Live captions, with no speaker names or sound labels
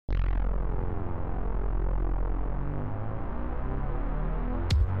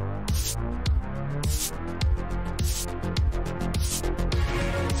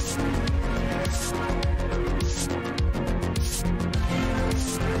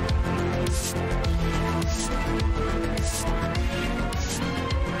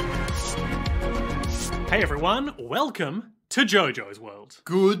Hey everyone, welcome to JoJo's World.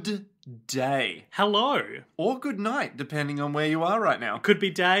 Good day. Hello. Or good night, depending on where you are right now. Could be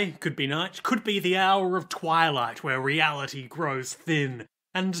day, could be night, could be the hour of twilight where reality grows thin.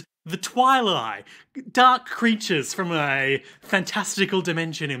 And the twilight, dark creatures from a fantastical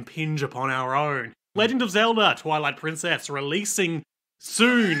dimension impinge upon our own. Legend of Zelda, Twilight Princess, releasing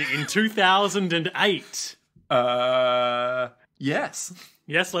soon in 2008. Yes.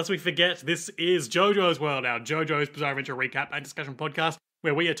 Yes, lest we forget, this is JoJo's World, our JoJo's Bizarre Adventure recap and discussion podcast,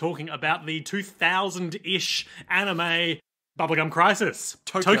 where we are talking about the 2000-ish anime Bubblegum Crisis,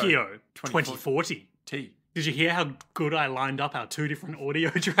 Tokyo 2040. T. Did you hear how good I lined up our two different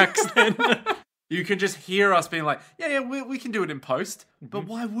audio tracks then? You can just hear us being like, yeah, we can do it in post. But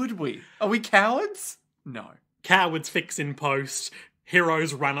why would we? Are we cowards? No. Cowards fix in post.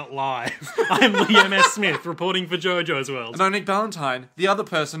 Heroes run it live. I'm Liam S. Smith, reporting for JoJo's World. And I'm Nick Ballantyne, the other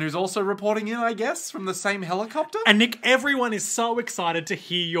person who's also reporting in, I guess, from the same helicopter? And Nick, everyone is so excited to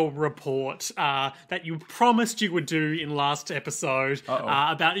hear your report that you promised you would do in last episode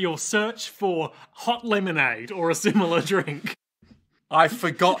about your search for hot lemonade or a similar drink. I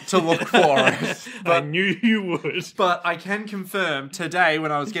forgot to look for it. But I knew you would. But I can confirm, today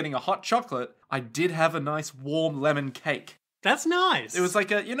when I was getting a hot chocolate, I did have a nice warm lemon cake. That's nice. It was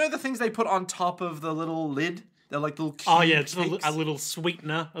like you know the things they put on top of the little lid? They're like little cube Oh yeah, it's cakes? a little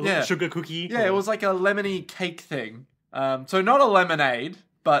sweetener, a little sugar cookie. Yeah, it was like a lemony cake thing. So not a lemonade,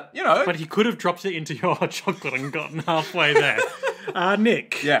 but you know. But he could have dropped it into your hot chocolate and gotten halfway there.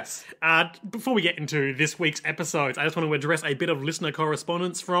 Nick. Yes. Before we get into this week's episodes, I just want to address a bit of listener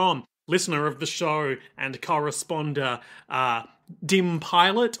correspondence from listener of the show and corresponder Dim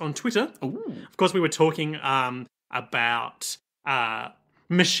Pilot on Twitter. Ooh. Of course, we were talking about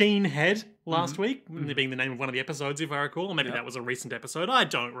Machine Head last week, being the name of one of the episodes, if I recall. Or maybe that was a recent episode. I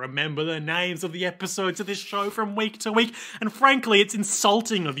don't remember the names of the episodes of this show from week to week. And frankly, it's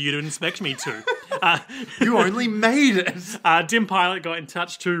insulting of you to expect me to. You only made it. Dim Pilot got in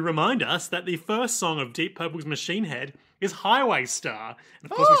touch to remind us that the first song of Deep Purple's Machine Head is Highway Star.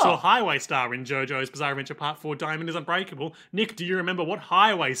 And of course, we saw Highway Star in JoJo's Bizarre Adventure Part 4 Diamond is Unbreakable. Nick, do you remember what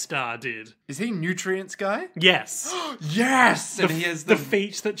Highway Star did? Is he Nutrients guy? Yes. Yes! And he has the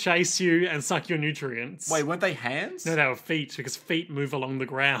feet that chase you and suck your nutrients. Wait, weren't they hands? No, they were feet, because feet move along the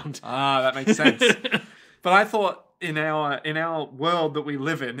ground. Ah, that makes sense. But I thought in our world that we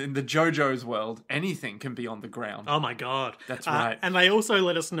live in the JoJo's world, anything can be on the ground. Oh my god. That's right. And they also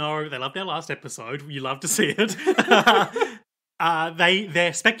let us know, they loved our last episode, you love to see it.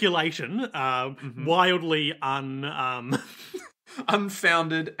 Their speculation, wildly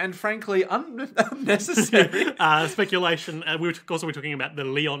unfounded and frankly unnecessary. Speculation. We were talking about the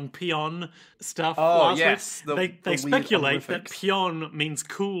Leon Pion stuff. Oh, last yes. week. They speculate that Pion means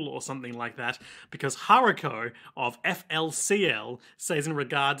cool or something like that because Haruko of FLCL says in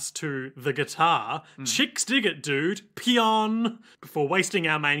regards to the guitar, chicks dig it, dude. Pion. Before wasting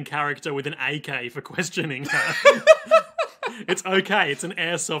our main character with an AK for questioning her. It's okay, it's an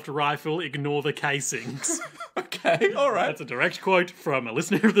airsoft rifle, ignore the casings. Okay, alright. That's a direct quote from a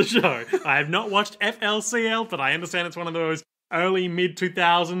listener of the show. I have not watched FLCL, but I understand it's one of those early,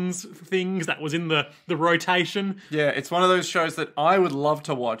 mid-2000s things that was in the rotation. Yeah, it's one of those shows that I would love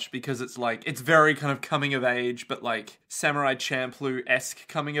to watch because it's like, it's very kind of coming of age, but like Samurai Champloo-esque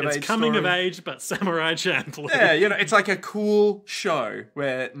coming of age It's coming story. of age, but Samurai Champloo. Yeah, you know, it's like a cool show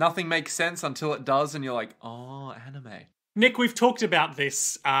where nothing makes sense until it does and you're like, oh, anime. Nick, we've talked about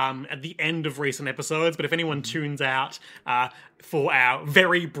this at the end of recent episodes, but if anyone tunes out for our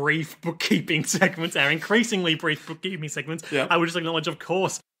very brief bookkeeping segments, our increasingly brief bookkeeping segments, I would just acknowledge, of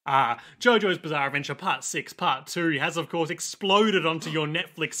course, JoJo's Bizarre Adventure Part 6, Part 2 has, of course, exploded onto your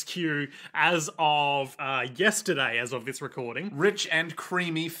Netflix queue as of yesterday, as of this recording. Rich and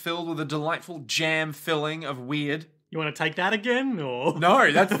creamy, filled with a delightful jam filling of weird. You want to take that again, or...?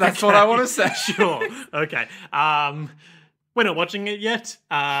 No, that's okay. What I want to say. Sure, okay. We're not watching it yet.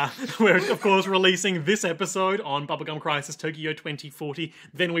 We're, of course, releasing this episode on Bubblegum Crisis Tokyo 2040.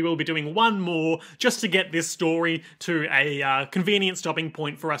 Then we will be doing one more just to get this story to a convenient stopping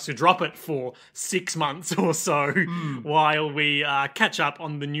point for us to drop it for 6 months or so while we catch up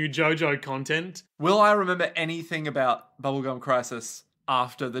on the new JoJo content. Will I remember anything about Bubblegum Crisis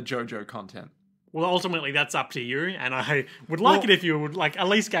after the JoJo content? Well, ultimately, that's up to you, and I would like it if you would, like, at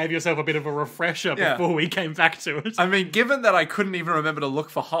least gave yourself a bit of a refresher before we came back to it. I mean, given that I couldn't even remember to look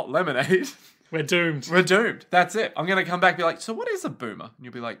for hot lemonade... We're doomed. We're doomed. That's it. I'm going to come back and be like, so what is a boomer? And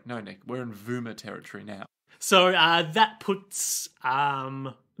you'll be like, no, Nick, we're in Voomer territory now. So that puts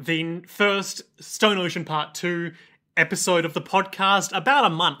the first Stone Ocean Part 2 episode of the podcast about a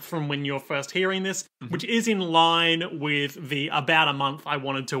month from when you're first hearing this, which is in line with the about a month I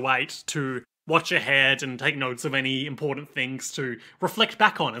wanted to wait to watch ahead and take notes of any important things to reflect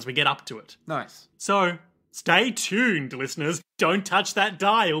back on as we get up to it. Nice. So, stay tuned, listeners. Don't touch that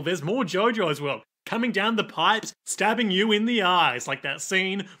dial. There's more JoJo's World coming down the pipes, stabbing you in the eyes, like that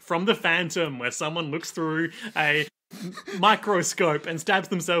scene from The Phantom where someone looks through a microscope and stabs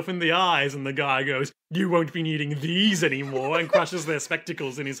themselves in the eyes, and the guy goes, "You won't be needing these anymore," and crushes their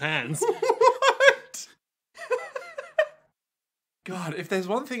spectacles in his hands. What? God, if there's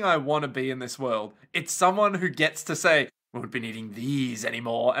one thing I want to be in this world, it's someone who gets to say, "We won't be needing these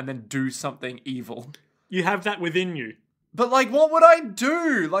anymore," and then do something evil. You have that within you. But, like, what would I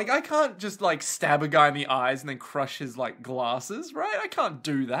do? Like, I can't just, like, stab a guy in the eyes and then crush his, like, glasses, right? I can't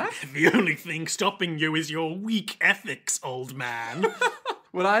do that. The only thing stopping you is your weak ethics, old man.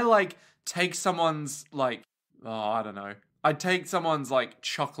 Would I, like, take someone's, like, I don't know. I'd take someone's, like,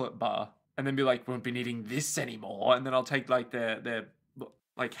 chocolate bar and then be like, "Won't be needing this anymore." And then I'll take, like, their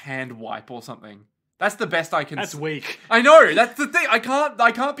like, hand wipe or something. That's the best I can... That's weak. I know, that's the thing. I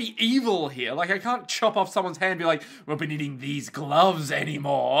can't be evil here. Like, I can't chop off someone's hand and be like, "Won't be needing these gloves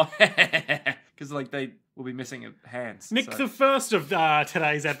anymore." Because, like, they will be missing hands. Nick, so. the first of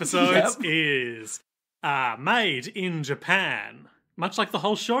today's episodes is made in Japan. Much like the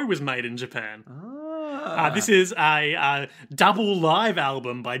whole show was made in Japan. This is a double live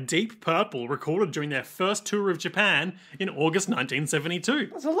album by Deep Purple, recorded during their first tour of Japan in August 1972.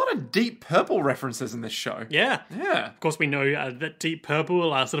 There's a lot of Deep Purple references in this show. Yeah. Yeah. Of course, we know that Deep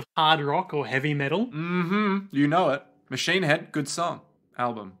Purple are sort of hard rock or heavy metal. Mm-hmm. You know it. Machine Head, good song.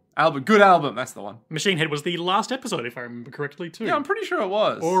 Album, good album, that's the one. Machine Head was the last episode, if I remember correctly, too. Yeah, I'm pretty sure it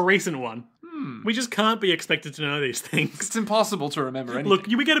was. Or a recent one. We just can't be expected to know these things. It's impossible to remember anything. Look,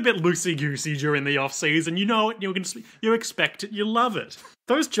 we get a bit loosey-goosey during the off-season. You know it, you expect it, you love it.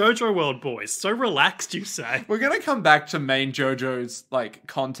 Those JoJo World boys, so relaxed, you say. We're gonna come back to main JoJo's, like,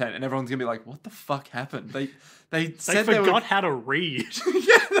 content, and everyone's gonna be like, "What the fuck happened?" They forgot how to read.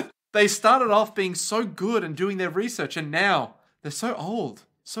 Yeah, they started off being so good and doing their research, and now they're so old,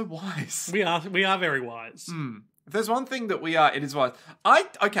 so wise. We are very wise. If there's one thing that we are, it is wise. I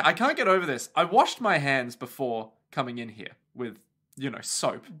can't get over this. I washed my hands before coming in here with,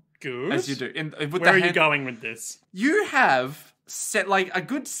 soap. Good. As you do. Where are you going with this? You have set, like, a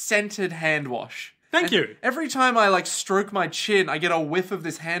good scented hand wash. Thank you. Every time I, like, stroke my chin, I get a whiff of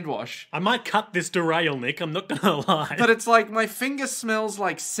this hand wash. I might cut this derail, Nick. I'm not gonna lie. But it's like my finger smells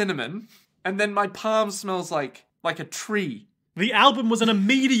like cinnamon, and then my palm smells like a tree. The album was an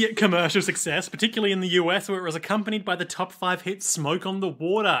immediate commercial success, particularly in the US, where it was accompanied by the top 5 hit Smoke on the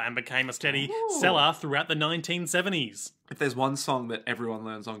Water and became a steady seller throughout the 1970s. If there's one song that everyone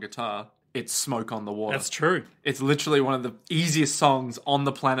learns on guitar, it's Smoke on the Water. That's true. It's literally one of the easiest songs on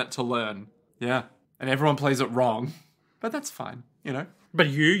the planet to learn. Yeah. And everyone plays it wrong. But that's fine, But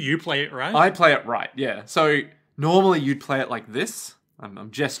you play it right? I play it right, yeah. So normally you'd play it like this.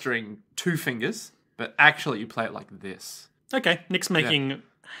 I'm gesturing 2 fingers, but actually you play it like this. Okay, Nick's making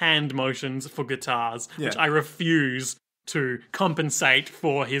hand motions for guitars, which I refuse to compensate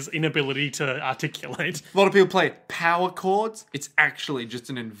for his inability to articulate. A lot of people play power chords. It's actually just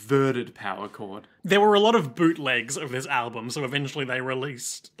an inverted power chord. There were a lot of bootlegs of this album, so eventually they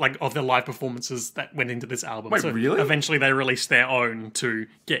released, of the live performances that went into this album. Wait, so really? Eventually they released their own to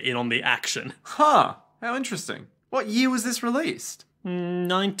get in on the action. Huh, how interesting. What year was this released?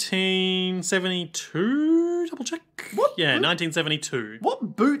 1972? Double check. What? Yeah, 1972.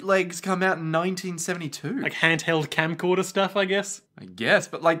 What bootlegs come out in 1972? Like handheld camcorder stuff, I guess. I guess,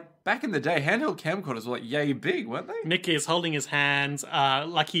 but back in the day, handheld camcorders were yay big, weren't they? Nick is holding his hands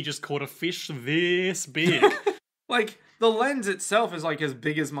like he just caught a fish this big. The lens itself is as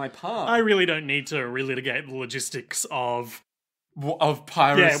big as my palm. I really don't need to relitigate the logistics of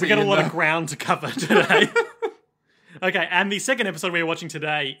piracy. Yeah, we got a lot of ground to cover today. Okay, and the second episode we're watching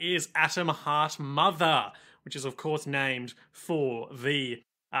today is Atom Heart Mother, which is, of course, named for the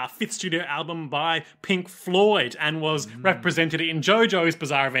 5th studio album by Pink Floyd and was represented in JoJo's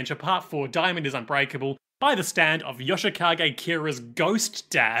Bizarre Adventure Part 4, Diamond is Unbreakable, by the stand of Yoshikage Kira's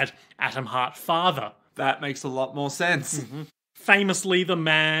ghost dad, Atom Heart Father. That makes a lot more sense. Mm-hmm. Famously the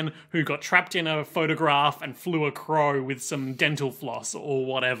man who got trapped in a photograph and flew a crow with some dental floss or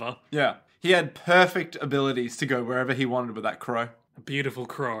whatever. Yeah. He had perfect abilities to go wherever he wanted with that crow. A beautiful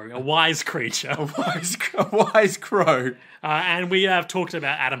crow. A wise creature. A wise crow. And we have talked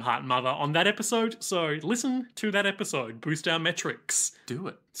about Atom Heart Mother on that episode, so listen to that episode. Boost our metrics. Do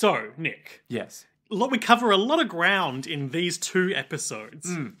it. So, Nick. Yes. we cover a lot of ground in these 2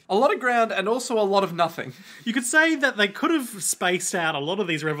 episodes. A lot of ground and also a lot of nothing. You could say that they could have spaced out a lot of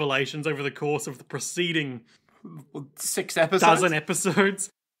these revelations over the course of the preceding 6 episodes. dozen episodes.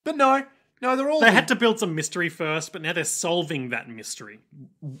 But no, they're all... They had to build some mystery first, but now they're solving that mystery.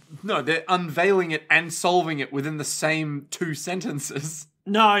 No, they're unveiling it and solving it within the same 2 sentences.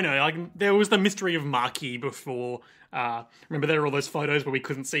 No, like, there was the mystery of Marquis before. Remember, there were all those photos where we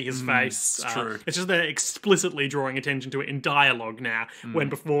couldn't see his face. It's true. It's just they're explicitly drawing attention to it in dialogue now, when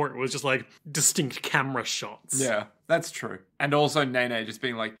before it was just like distinct camera shots. Yeah, that's true. And also Nene just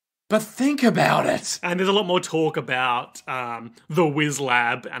being like, but think about it! And there's a lot more talk about the Whiz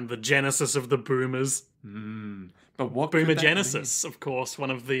Lab and the genesis of the Boomers. But what Boomer Genesis, of course,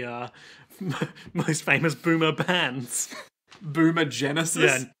 one of the most famous Boomer bands. Boomer Genesis?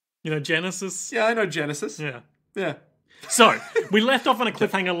 Yeah, you know Genesis? Yeah, I know Genesis. Yeah. So, we left off on a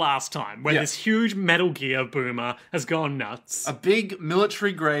cliffhanger last time, where this huge Metal Gear Boomer has gone nuts. A big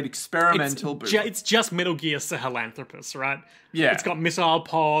military-grade experimental boomer. It's just Metal Gear Sahelanthropus, right? Yeah. It's got missile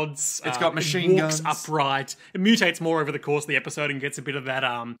pods. It's got machine guns. It walks upright. It mutates more over the course of the episode and gets a bit of that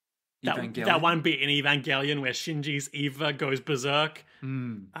that one bit in Evangelion where Shinji's Eva goes berserk.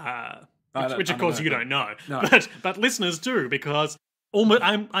 Which of course you don't know. No. But listeners do, because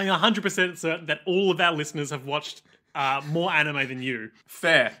I'm 100% certain that all of our listeners have watched more anime than you.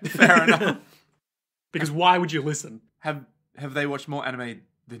 Fair enough. Because why would you listen? Have they watched more anime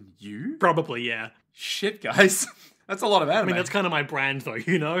than you? Probably, yeah. Shit, guys. That's a lot of anime. I mean, that's kind of my brand, though,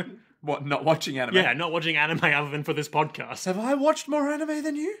 you know? What, not watching anime? Yeah, not watching anime other than for this podcast. Have I watched more anime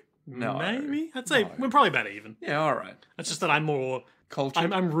than you? No. Maybe? I'd say we're probably about even. Yeah, alright. It's just that I'm more...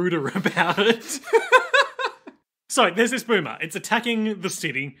 Cultured? I'm ruder about it. So, there's this boomer. It's attacking the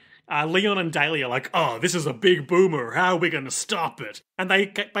city. Leon and Daly are like, oh, this is a big boomer. How are we going to stop it? And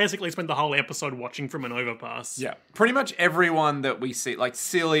they basically spend the whole episode watching from an overpass. Yeah. Pretty much everyone that we see, like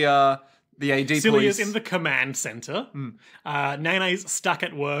Celia, the AD police. Celia's in the command center. Nene's stuck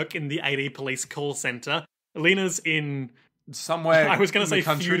at work in the AD police call center. Lena's in... somewhere I was going to say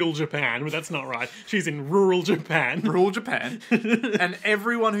country. Feudal Japan, but that's not right. She's in rural Japan. Rural Japan. And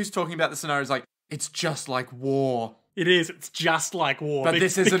everyone who's talking about the scenario is like, it's just like war. It is. It's just like war. But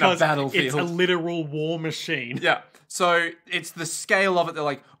this isn't a battlefield. It's a literal war machine. Yeah. So it's the scale of it. They're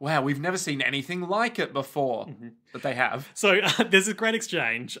like, wow, we've never seen anything like it before. But they have. So there's a great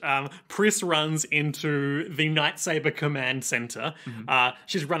exchange. Pris runs into the Night Saber command center.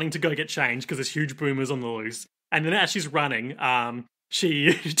 She's running to go get changed because there's huge boomers on the loose. And then as she's running,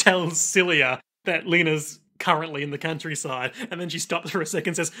 she tells Celia that Lena's currently in the countryside, and then she stops for a second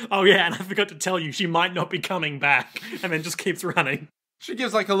and says, oh yeah, and I forgot to tell you, she might not be coming back, and then just keeps running. She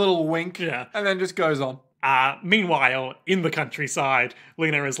gives like a little wink, and then just goes on. Meanwhile, in the countryside,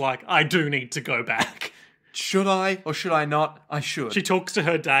 Lena is like, I do need to go back. Should I, or should I not? I should. She talks to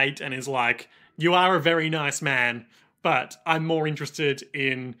her date and is like, you are a very nice man, but I'm more interested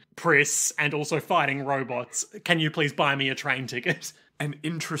in Pris and also fighting robots. Can you please buy me a train ticket? An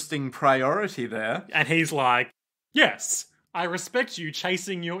interesting priority there. And he's like, yes, I respect you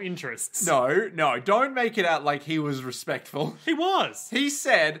chasing your interests. No, don't make it out like he was respectful. He was. He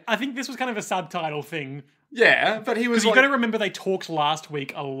said... I think this was kind of a subtitle thing. Yeah, but he was Because you got to remember they talked last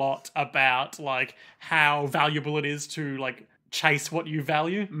week a lot about, like, how valuable it is to, like, chase what you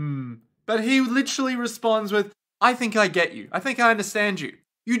value. But he literally responds with, I think I get you. I think I understand you.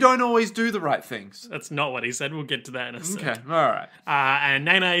 You don't always do the right things. That's not what he said. We'll get to that in a sec. Okay, alright. And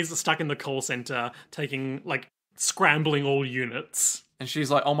Nene's stuck in the call center, scrambling all units. And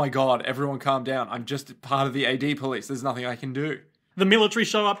she's like, oh my god, everyone calm down. I'm just part of the AD police. There's nothing I can do. The military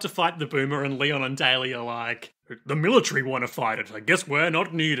show up to fight the boomer, and Leon and Daly are like, the military want to fight it. I guess we're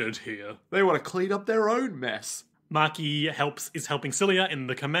not needed here. They want to clean up their own mess. Marky is helping Celia in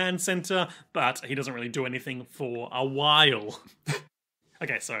the command center, but he doesn't really do anything for a while.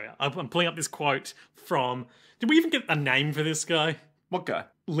 Okay, sorry. I'm pulling up this quote from... Did we even get a name for this guy? What guy?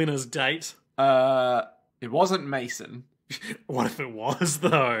 Lena's date. It wasn't Mason. What if it was,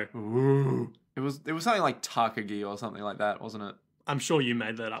 though? Ooh. It was something like Takagi or something like that, wasn't it? I'm sure you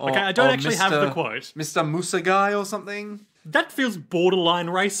made that up. Okay, I don't actually have the quote. Mr. Musagai or something? That feels borderline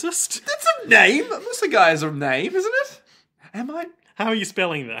racist. That's a name! Musagai is a name, isn't it? Am I? How are you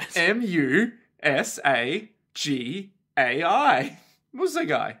spelling that? Musagai.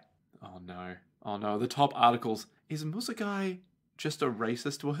 Musagai. Oh no, the top articles. Is Musagai just a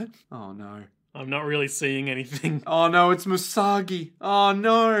racist word? Oh no. I'm not really seeing anything. Oh no, it's Musagi. Oh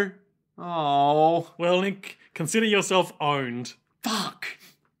no. Oh. Well, Nick, consider yourself owned. Fuck.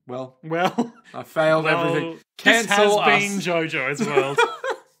 Well, I I failed everything. Cancel Cancel this has been JoJo's World.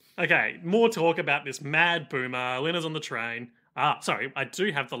 Okay, more talk about this mad boomer. Lena's on the train. Sorry, I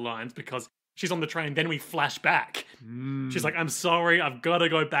do have the lines because she's on the train. Then we flash back. She's like, I'm sorry, I've got to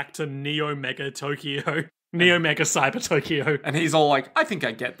go back to Neo Mega Tokyo. Neo Mega Cyber Tokyo. And he's all like, I think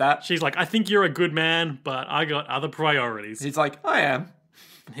I get that. She's like, I think you're a good man, but I got other priorities. He's like, I am.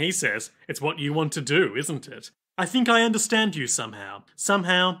 And he says, it's what you want to do, isn't it? I think I understand you somehow.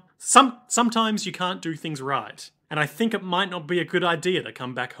 Sometimes you can't do things right. And I think it might not be a good idea to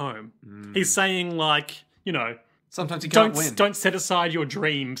come back home. He's saying, like, you know, sometimes you can't win. Don't set aside your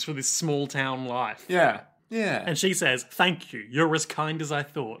dreams for this small town life. Yeah. And she says, thank you. You're as kind as I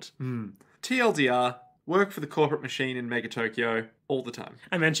thought. TLDR, work for the corporate machine in Mega Tokyo all the time.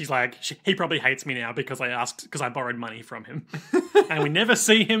 And then she's like, he probably hates me now because I borrowed money from him. And we never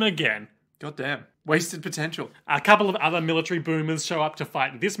see him again. God damn. Wasted potential. A couple of other military boomers show up to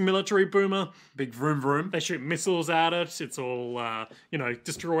fight this military boomer. Big vroom vroom. They shoot missiles at it. It's all,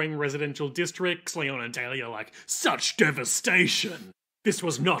 destroying residential districts. Leon and Daly are like, such devastation. This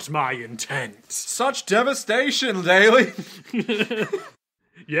was not my intent. Such devastation, Daly.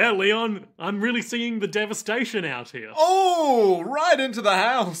 Yeah, Leon, I'm really seeing the devastation out here. Oh, right into the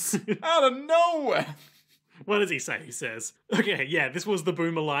house. Out of nowhere. What does he say? He says, okay, yeah, this was the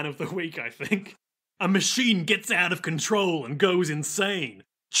boomer line of the week, I think. A machine gets out of control and goes insane.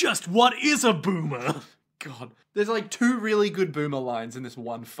 Just what is a boomer? God. There's like 2 really good boomer lines in this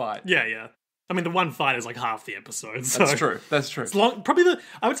one fight. Yeah. I mean, the one fight is like half the episode. So That's true. It's long.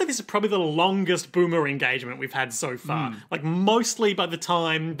 I would say this is probably the longest boomer engagement we've had so far. Like, mostly by the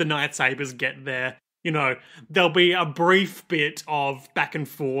time the Night Sabers get there, you know, there'll be a brief bit of back and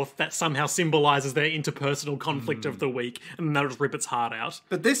forth that somehow symbolizes their interpersonal conflict of the week, and then they'll just rip its heart out.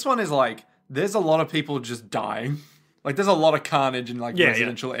 But this one is like, there's a lot of people just dying. Like, there's a lot of carnage in, like,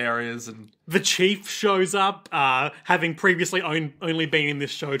 residential areas. And the chief shows up, having previously only been in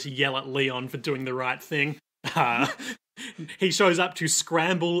this show to yell at Leon for doing the right thing. He shows up to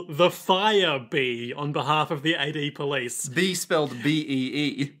scramble the fire bee on behalf of the AD police. Bee spelled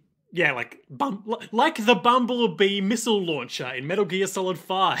B-E-E. Yeah, like the Bumblebee missile launcher in Metal Gear Solid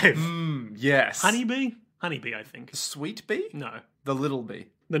 5. Yes. Honeybee, I think. Sweet bee? No. The little bee.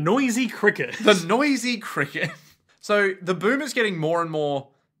 The noisy cricket. The noisy cricket. So the boomer's getting more and more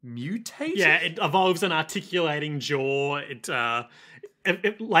mutated? Yeah, it evolves an articulating jaw.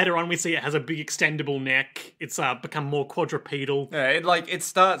 Later on we see it has a big extendable neck. It's become more quadrupedal. Yeah, it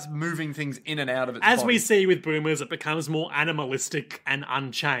starts moving things in and out of its As body. we see with boomers, it becomes more animalistic and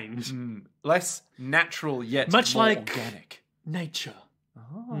unchained. Less natural, yet much more like organic. Nature.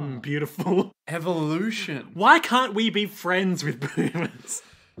 Beautiful. Evolution. Why can't we be friends with boomers?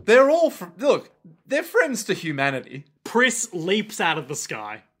 They're all... they're friends to humanity. Pris leaps out of the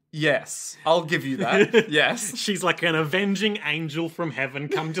sky. Yes, I'll give you that. Yes. She's like an avenging angel from heaven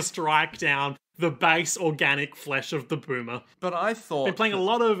come to strike down the base organic flesh of the boomer. But I thought... Been playing a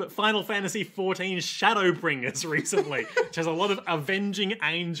lot of Final Fantasy XIV Shadowbringers recently, which has a lot of avenging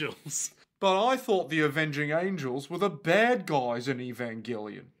angels. But I thought the avenging angels were the bad guys in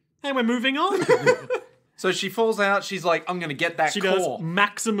Evangelion. And we're moving on. So she falls out, she's like, I'm gonna get that She core. does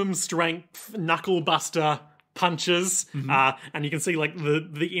maximum strength, knuckle buster punches, and you can see like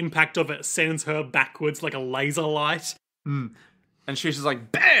the impact of it sends her backwards like a laser light. And she's just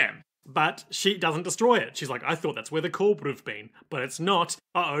like, BAM! But she doesn't destroy it. She's like, I thought that's where the core would have been. But it's not.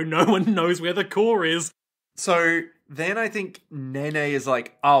 Uh-oh, no one knows where the core is. So then I think Nene is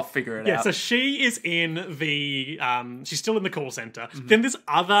like, I'll figure it out. Yeah, so she is in the, she's still in the call center. Then this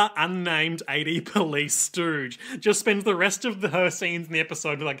other unnamed AD police stooge just spends the rest of her scenes in the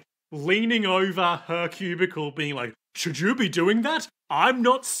episode like leaning over her cubicle being like, should you be doing that? I'm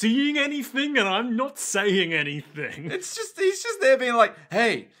not seeing anything and I'm not saying anything. He's just there being like,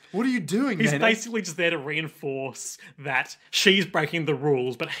 hey, what are you doing, He's Nene? basically just there to reinforce that she's breaking the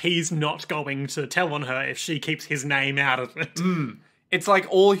rules, but he's not going to tell on her if she keeps his name out of it. It's like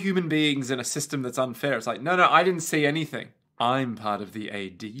all human beings in a system that's unfair. It's like, no, I didn't see anything. I'm part of the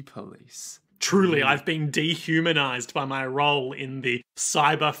AD police. Truly, I've been dehumanized by my role in the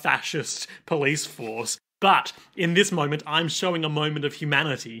cyber-fascist police force. But in this moment, I'm showing a moment of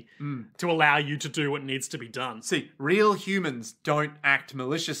humanity to allow you to do what needs to be done. See, real humans don't act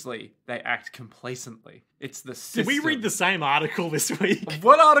maliciously. They act complacently. It's the system. Did we read the same article this week?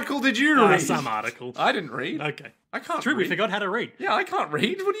 What article did you read? Some article. I didn't read. Okay. I can't True, read. we forgot how to read. Yeah, I can't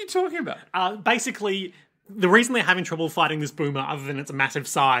read. What are you talking about? Basically, the reason they're having trouble fighting this boomer, other than its massive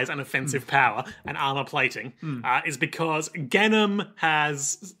size and offensive power and armor plating, is because Ganem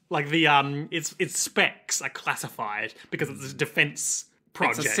has, like, its specs are classified because it's a defense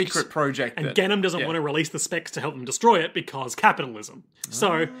project. It's a secret project. And Ganem doesn't want to release the specs to help them destroy it because capitalism.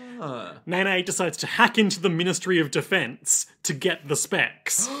 So Nene decides to hack into the Ministry of Defense to get the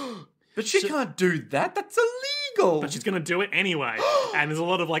specs. But she can't do that. That's illegal. But she's going to do it anyway. And there's a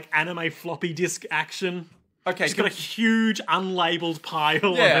lot of like anime floppy disk action. Okay, She's got a huge unlabeled pile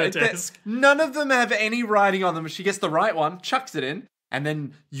on her desk. None of them have any writing on them. She gets the right one, chucks it in, and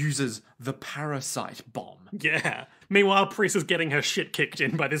then uses the parasite bomb. Yeah. Meanwhile, Pris is getting her shit kicked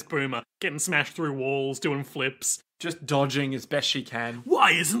in by this boomer, getting smashed through walls, doing flips. Just dodging as best she can.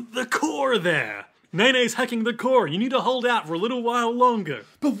 Why isn't the core there? Nene's hacking the core. You need to hold out for a little while longer.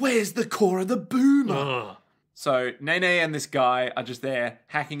 But where's the core of the boomer? Ugh. So Nene and this guy are just there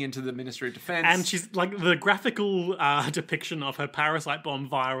hacking into the Ministry of Defense. And she's like, the graphical depiction of her parasite bomb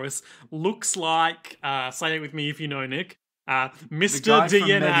virus looks like, say it with me if you know, Nick, Mr.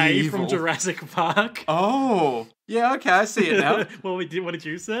 DNA from Jurassic Park. Oh, yeah, okay, I see it now. What did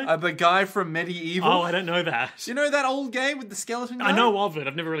you say? The guy from Medieval. Oh, I don't know that. You know that old game with the skeleton guy? I know of it.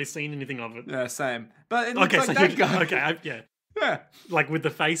 I've never really seen anything of it. Yeah, same. But it looks like so that guy. Okay, yeah. Yeah. Like with the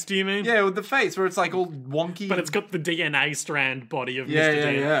face, do you mean? Yeah, with the face, where it's like all wonky. But it's got the DNA strand body of Mr.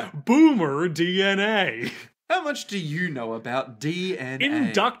 DNA. Yeah. Boomer DNA. How much do you know about DNA?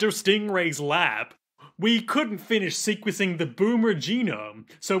 In Dr. Stingray's lab, we couldn't finish sequencing the boomer genome,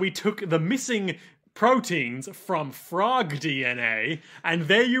 so we took the missing proteins from frog DNA, and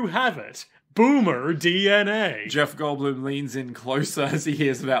there you have it. Boomer DNA. Jeff Goldblum leans in closer as he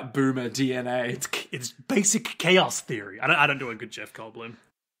hears about boomer DNA. It's basic chaos theory. I don't do a good Jeff Goldblum.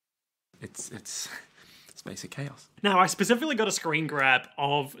 It's basic chaos. Now, I specifically got a screen grab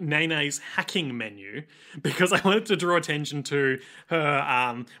of Nene's hacking menu because I wanted to draw attention to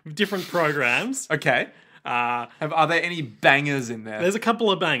her different programs. Okay. Are there any bangers in there? There's a couple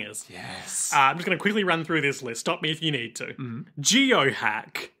of bangers. Yes. I'm just going to quickly run through this list. Stop me if you need to.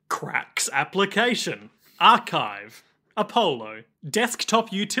 GeoHack. Cracks application. Archive. Apollo. Desktop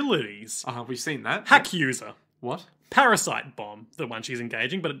utilities. We've seen that. Hack user. What? Parasite bomb, the one she's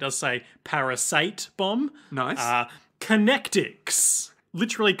engaging, but it does say parasite bomb. Nice. Kinectics.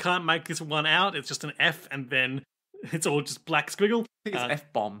 Literally can't make this one out. It's just an F and then it's all just black squiggle. I think it's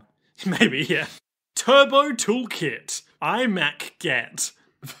F-bomb. Maybe, yeah. Turbo toolkit. iMac get.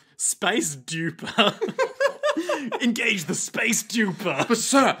 Space duper. Engage the space duper. But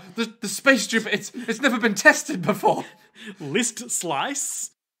sir, the space duper, it's never been tested before. List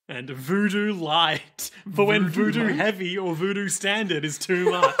slice and voodoo light for when voodoo light? heavy or voodoo standard is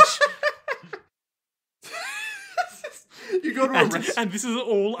too much. You got to arrest. And this is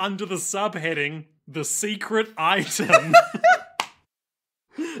all under the subheading the secret item.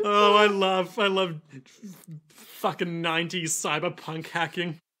 Oh, I love fucking 90s cyberpunk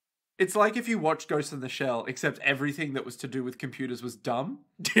hacking. It's like if you watched Ghost in the Shell, except everything that was to do with computers was dumb.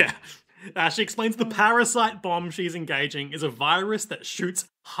 Yeah. She explains the parasite bomb she's engaging is a virus that shoots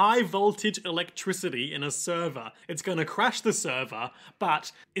high voltage electricity in a server. It's going to crash the server,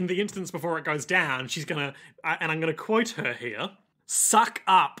 but in the instance before it goes down, she's going to, and I'm going to quote her here, suck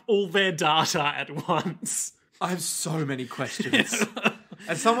up all their data at once. I have so many questions.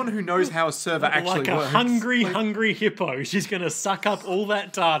 As someone who knows how a server actually works. Like a hungry hippo, she's going to suck up all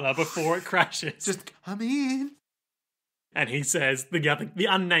that data before it crashes. Just come in. And he says, the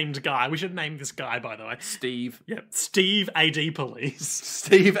unnamed guy, we should name this guy, by the way. Steve. Yep, Steve AD Police.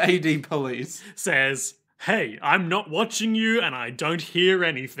 Steve AD Police. Says, hey, I'm not watching you and I don't hear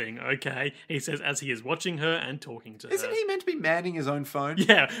anything, okay? He says as he is watching her and talking to her. Isn't he meant to be manning his own phone?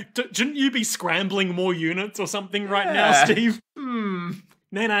 Yeah. Shouldn't you be scrambling more units or something right now, Steve?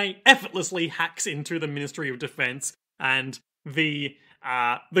 Nene effortlessly hacks into the Ministry of Defense and the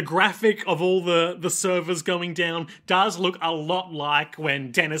graphic of all the servers going down does look a lot like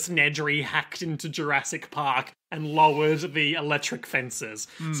when Dennis Nedry hacked into Jurassic Park and lowered the electric fences.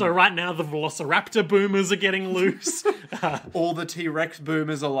 So right now the Velociraptor boomers are getting loose. All the T-Rex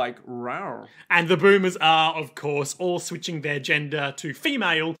boomers are like, rawr. And the boomers are, of course, all switching their gender to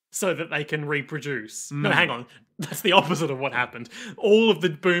female so that they can reproduce. No, hang on. That's the opposite of what happened. All of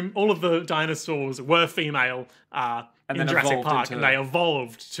the dinosaurs were female in Jurassic Park, and they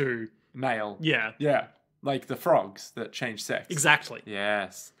evolved to male. Yeah. Yeah. Like the frogs that change sex. Exactly.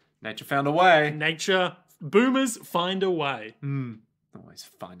 Yes. Nature found a way. Boomers find a way. Always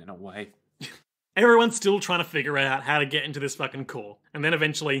finding a way. Everyone's still trying to figure out how to get into this fucking core. And then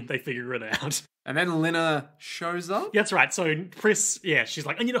eventually they figure it out. And then Lina shows up? That's right. So Pris, she's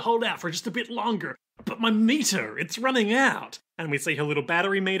like, I need to hold out for just a bit longer. But my meter, it's running out. And we see her little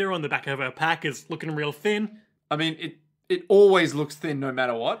battery meter on the back of her pack is looking real thin. I mean, it always looks thin no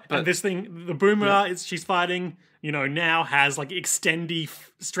matter what. But And this thing, the boomer, she's fighting, now has like extendy,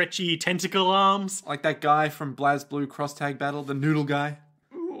 stretchy tentacle arms. like that guy from BlazBlue Cross Tag Battle, the noodle guy.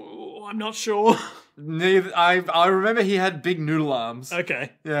 Ooh, I'm not sure. I remember he had big noodle arms.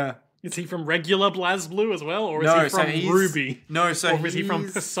 Okay. Yeah. Is he from regular BlazBlue as well, or is he from Ruby? No, so or is he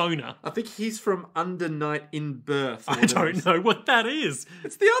from Persona? I think he's from Under Night in Birth. I don't know what that is.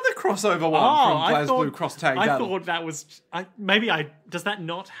 It's the other crossover one from BlazBlue Cross Tag Battle. I thought that was. Does that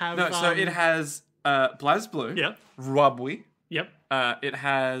not have? No, so it has BlazBlue. Yep. Rubwy. Yep. It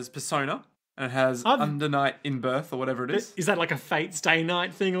has Persona. And it has Under Night in Birth or whatever it is. Is that like a Fate Stay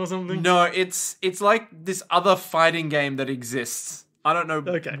Night thing or something? No, it's like this other fighting game that exists. I don't know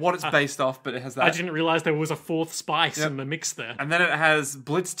what it's based off, but it has that. I didn't realize there was a fourth spice in the mix there. And then it has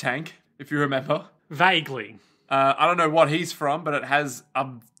Blitz Tank, if you remember. Vaguely. I don't know what he's from, but it has a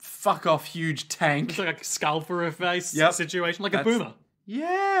fuck-off huge tank. It's like a skull for a face situation, like a boomer.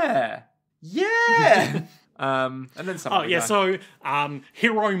 Yeah. Yeah! And then something. Oh, yeah, so,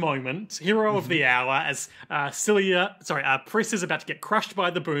 hero moment, hero of the hour, as Pris is about to get crushed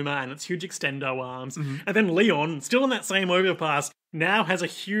by the boomer and its huge extendo arms. And then Leon, still in that same overpass, now has a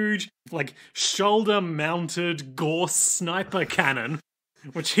huge, like, shoulder-mounted Gorse sniper cannon,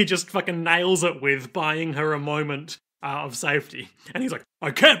 which he just fucking nails it with, buying her a moment of safety. And he's like,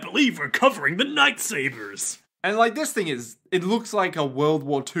 I can't believe we're covering the Night Sabers. And, like, this thing it looks like a World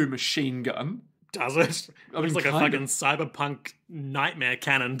War II machine gun. Does it? It's like a fucking cyberpunk nightmare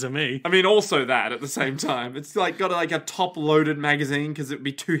cannon to me. I mean, also that at the same time. It's like got like a top-loaded magazine because it would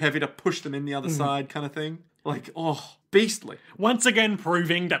be too heavy to push them in the other side kind of thing. Like, beastly. Once again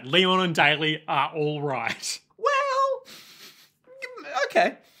proving that Leon and Daly are all right. Well,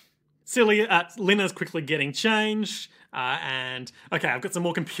 okay. Lina's quickly getting changed. I've got some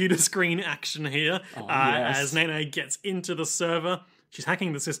more computer screen action here. As Nene gets into the server. She's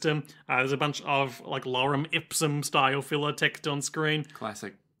hacking the system. There's a bunch of like lorem ipsum style filler text on screen.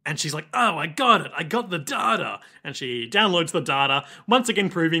 Classic. And she's like, oh, I got it. I got the data. And she downloads the data, once again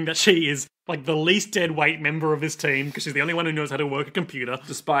proving that she is like the least deadweight member of this team because she's the only one who knows how to work a computer.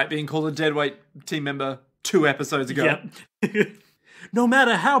 Despite being called a deadweight team member 2 episodes ago. Yep. No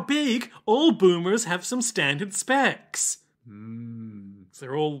matter how big, all boomers have some standard specs. So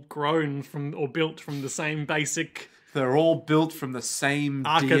they're all grown from or built from the same basic... They're all built from the same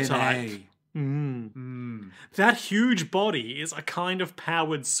archetype. DNA. That huge body is a kind of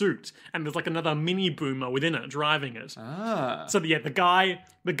powered suit, and there's like another mini boomer within it driving it. So the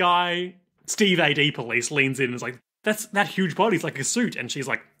guy, Steve AD Police leans in and is like, that huge body's like a suit, and she's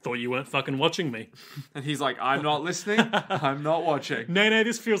like, thought you weren't fucking watching me. And he's like, I'm not listening, I'm not watching. No,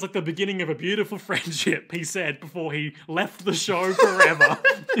 this feels like the beginning of a beautiful friendship, he said before he left the show forever.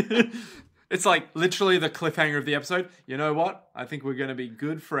 It's like literally the cliffhanger of the episode. You know what? I think we're going to be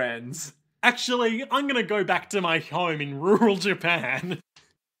good friends. Actually, I'm going to go back to my home in rural Japan.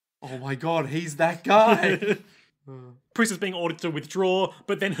 Oh my god, he's that guy. Pris is being ordered to withdraw,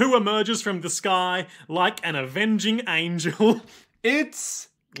 but then who emerges from the sky like an avenging angel? It's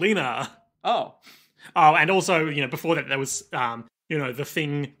Lina. Oh, and also, before that there was, the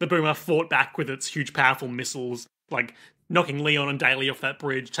boomer fought back with its huge powerful missiles, like knocking Leon and Daly off that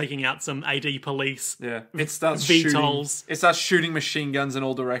bridge, taking out some AD police. Yeah. It starts VTOLs. It starts shooting machine guns in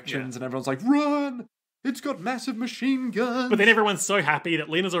all directions, and everyone's like, run! It's got massive machine guns! But then everyone's so happy that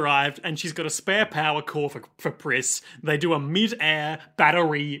Lena's arrived, and she's got a spare power core for Pris. They do a mid-air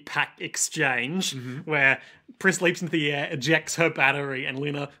battery pack exchange, where Pris leaps into the air, ejects her battery, and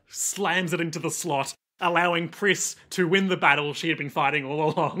Lena slams it into the slot, allowing Pris to win the battle she had been fighting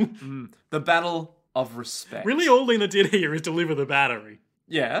all along. The battle of respect. Really, all Lena did here is deliver the battery.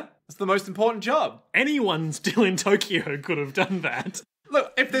 Yeah, it's the most important job. Anyone still in Tokyo could have done that.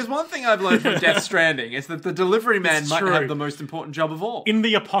 Look, if there's one thing I've learned from Death Stranding, it's that the delivery man might have the most important job of all. In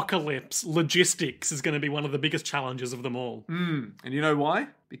the apocalypse, logistics is going to be one of the biggest challenges of them all. And you know why?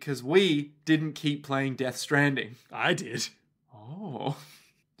 Because we didn't keep playing Death Stranding. I did. Oh.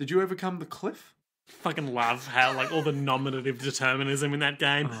 Did you overcome the cliff? Fucking love how like all the nominative determinism in that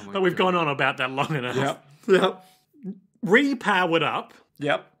game, but we've gone on about that long enough. Yep. Repowered up.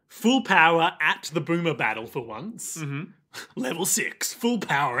 Yep. Full power at the boomer battle for once. Level 6, full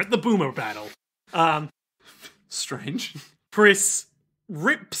power at the boomer battle. Strange. Pris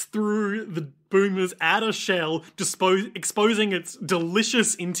rips through the boomer's outer shell, exposing its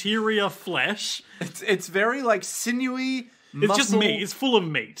delicious interior flesh. It's very like sinewy. It's just meat. It's full of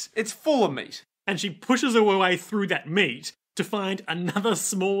meat. It's full of meat. And she pushes her way through that meat to find another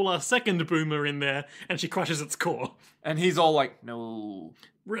smaller second boomer in there, and she crushes its core. And he's all like, no.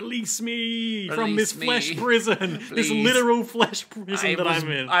 release me from Release this me, flesh prison, this please. literal flesh prison that I'm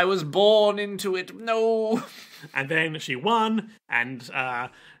in. I was born into it. No. And then she won, and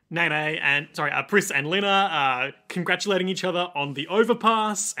Pris and Lena are congratulating each other on the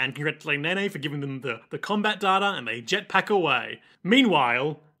overpass and congratulating Nene for giving them the combat data, and they jetpack away.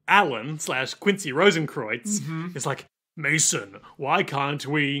 Meanwhile, Alan / Quincy Rosenkreutz is like, Mason, why can't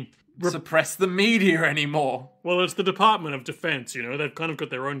we suppress the media anymore? Well, it's the Department of Defense, they've kind of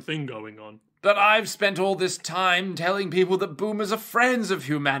got their own thing going on. But I've spent all this time telling people that boomers are friends of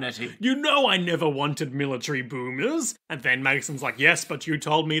humanity. I never wanted military boomers. And then Mason's like, yes, but you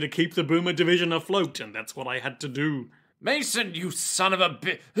told me to keep the boomer division afloat, and that's what I had to do. Mason, you son of a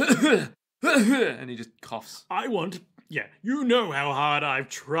bitch. And he just coughs. You know how hard I've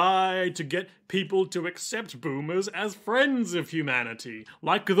tried to get people to accept boomers as friends of humanity,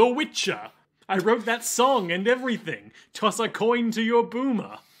 like The Witcher. I wrote that song and everything. Toss a coin to your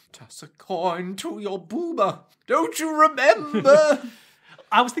boomer. Toss a coin to your boomer. Don't you remember?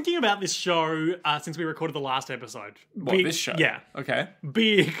 I was thinking about this show since we recorded the last episode. This show? Yeah. Okay.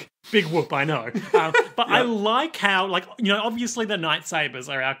 Big whoop, I know. But I like how, obviously the Night Sabers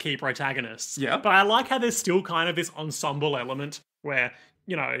are our key protagonists. Yeah. But I like how there's still kind of this ensemble element where,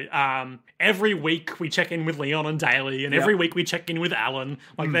 every week we check in with Leon and Daly, and every week we check in with Alan.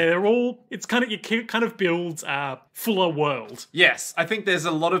 They're all, it kind of builds a fuller world. Yes. I think there's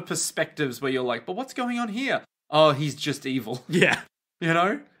a lot of perspectives where you're like, but what's going on here? Oh, he's just evil. Yeah.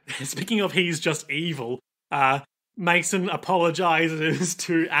 Speaking of he's just evil, Mason apologizes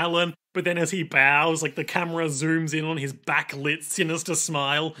to Alan, but then as he bows, the camera zooms in on his backlit, sinister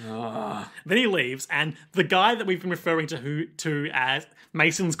smile. Then he leaves, and the guy that we've been referring to as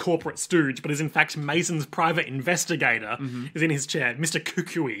Mason's corporate stooge, but is in fact Mason's private investigator, is in his chair. Mr.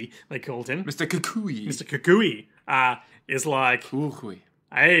 Kukui, they called him. Mr. Kukui. Mr. Kukui is like, Kukui.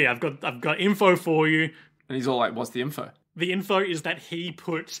 Hey, I've got info for you. And he's all like, what's the info? The info is that he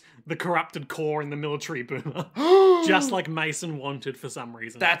put the corrupted core in the military boomer, just like Mason wanted for some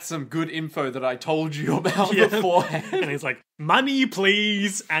reason. That's some good info that I told you about beforehand. And he's like, money,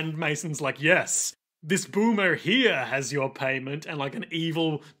 please. And Mason's like, yes, this boomer here has your payment. And an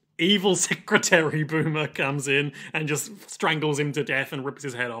evil secretary boomer comes in and just strangles him to death and rips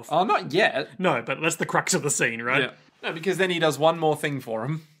his head off. Oh, not yet. No, but that's the crux of the scene, right? Yeah. No, because then he does one more thing for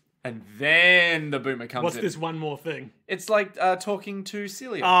him. And then the boomer comes in. What's this one more thing? It's like talking to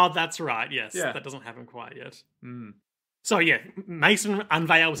Celia. Oh, that's right, yes. Yeah. That doesn't happen quite yet. So Mason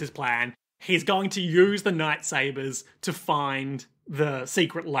unveils his plan. He's going to use the Night Sabers to find the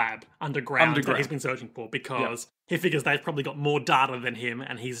secret lab underground. That he's been searching for, because he figures they've probably got more data than him,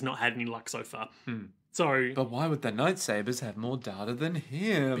 and he's not had any luck so far. So, but why would the Night Sabers have more data than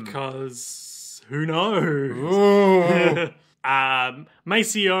him? Because who knows?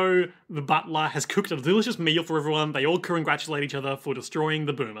 Maceo, the butler, has cooked a delicious meal for everyone. They all congratulate each other for destroying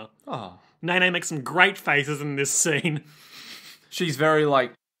the boomer. Oh. Nene makes some great faces in this scene. She's very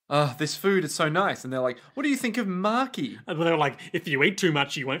like, this food is so nice. And they're like, what do you think of Marky? And they're like, if you eat too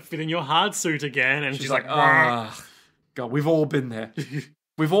much, you won't fit in your hard suit again. And she's like, God, we've all been there.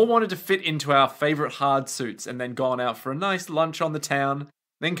 We've all wanted to fit into our favourite hard suits and then gone out for a nice lunch on the town,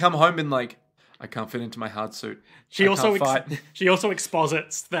 then come home and I can't fit into my hard suit. She also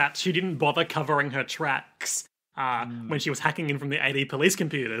exposits that she didn't bother covering her tracks when she was hacking in from the AD police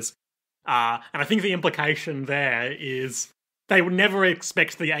computers. And I think the implication there is they would never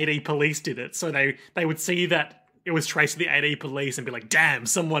expect the AD police did it. So they would see that it was traced to the AD police and be like, damn,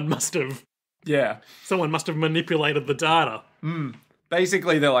 someone must have manipulated the data.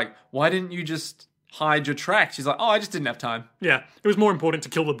 Basically, they're like, why didn't you just hide your tracks? She's like, I just didn't have time. Yeah, it was more important to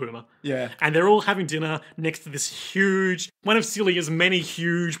kill the boomer. Yeah. And they're all having dinner next to this one of Celia's many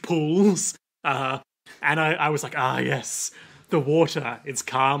huge pools. And I was like, yes, the water, it's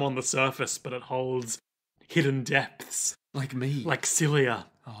calm on the surface, but it holds hidden depths. Like me. Like Celia.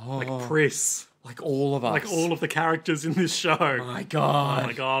 Like Pris. Like all of us. Like all of the characters in this show. Oh my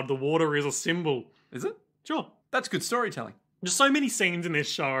God, the water is a symbol. Is it? Sure. That's good storytelling. There's so many scenes in this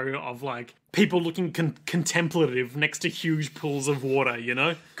show of people looking contemplative next to huge pools of water,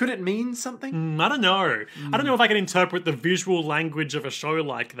 Could it mean something? I don't know. I don't know if I can interpret the visual language of a show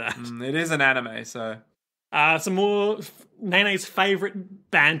like that. It is an anime, so. Some more Nene's favourite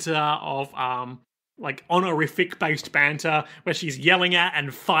banter of honorific-based banter where she's yelling at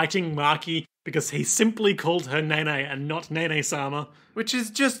and fighting Maki because he simply called her Nene and not Nene-sama. Which is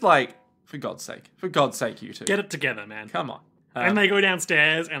just for God's sake, you two. Get it together, man. Come on. And they go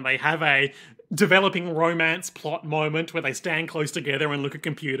downstairs and they have a developing romance plot moment where they stand close together and look at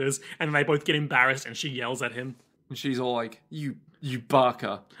computers and they both get embarrassed and she yells at him. And she's all like, you you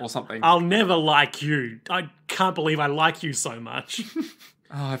barker, or something. I'll never like you. I can't believe I like you so much.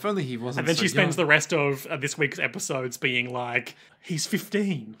 Oh, if only he wasn't And then so she spends young. the rest of this week's episodes being like, he's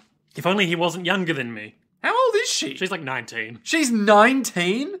 15. If only he wasn't younger than me. How old is she? She's like 19. She's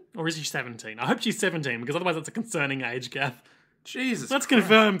 19? Or is she 17? I hope she's 17, because otherwise that's a concerning age gap. Jesus Let's Christ.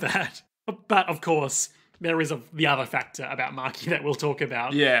 confirm that. But, of course, there is the other factor about Marky that we'll talk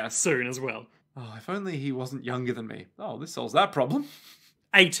about soon as well. Oh, if only he wasn't younger than me. Oh, this solves that problem.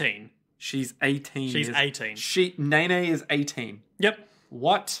 18. She's 18. She's 18. Nene is 18. Yep.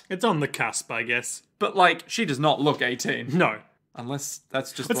 What? It's on the cusp, I guess. But, like, she does not look 18. No. Unless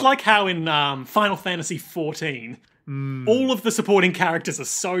that's just... It's like how in Final Fantasy XIV, all of the supporting characters are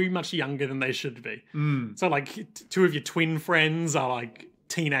so much younger than they should be. So, like, two of your twin friends are, like,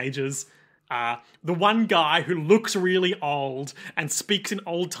 teenagers. The one guy who looks really old and speaks an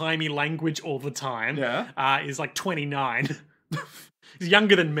old-timey language all the time is, like, 29. He's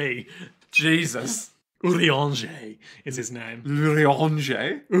younger than me. Jesus. Urianger is his name.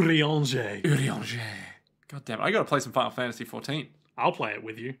 Urianger? Urianger. Urianger. God damn it, I gotta play some Final Fantasy 14. I'll play it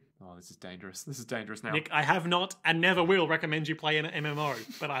with you. Oh, this is dangerous. This is dangerous now. Nick, I have not and never will recommend you play an MMO,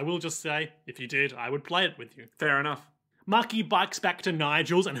 but I will just say, if you did, I would play it with you. Fair enough. Marky bikes back to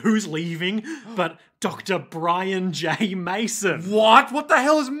Nigel's, and who's leaving but Dr. Brian J. Mason. What? What the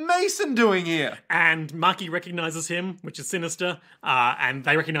hell is Mason doing here? And Marky recognises him, which is sinister, and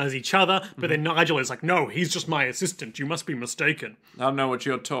they recognise each other, but then Nigel is like, no, he's just my assistant, you must be mistaken. I don't know what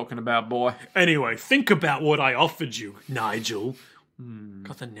you're talking about, boy. Anyway, think about what I offered you, Nigel.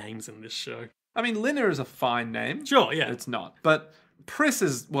 Got the names in this show. I mean, Lina is a fine name. Sure, yeah. It's not. But Pris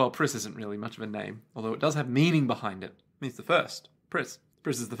isn't really much of a name, although it does have meaning behind it. I mean, it's the first. Pris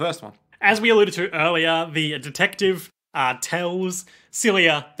is the first one. As we alluded to earlier, the detective tells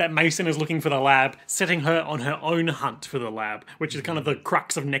Celia that Mason is looking for the lab, setting her on her own hunt for the lab, which is kind of the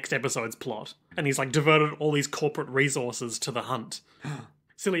crux of next episode's plot. And he's like diverted all these corporate resources to the hunt.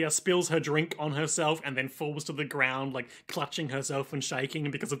 Celia spills her drink on herself and then falls to the ground, like clutching herself and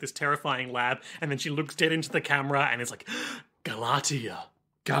shaking because of this terrifying lab. And then she looks dead into the camera and is like, Galatea.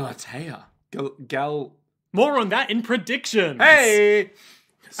 Galatea. More on that in predictions. Hey!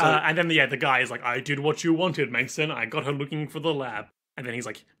 And then the guy is like, I did what you wanted, Mason. I got her looking for the lab. And then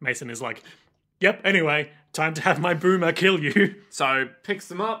Mason is like, yep, anyway, time to have my boomer kill you. So picks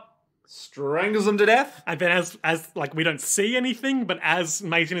them up, strangles them to death. And then as we don't see anything, but as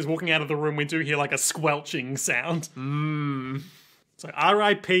Mason is walking out of the room, we do hear like a squelching sound. So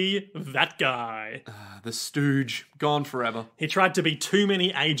R.I.P. that guy. The stooge, gone forever. He tried to be too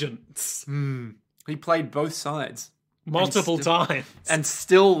many agents. He played both sides. Multiple times. And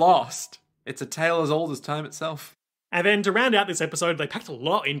still lost. It's a tale as old as time itself. And then to round out this episode, they packed a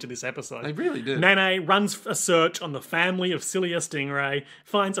lot into this episode. They really did. Nene runs a search on the family of Celia Stingray,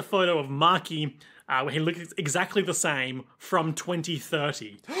 finds a photo of Marky, where he looks exactly the same from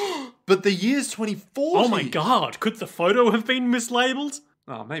 2030. But the year's 2040. Oh my god, could the photo have been mislabeled?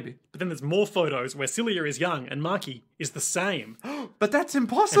 Oh, maybe. But then there's more photos where Celia is young and Marky is the same. But that's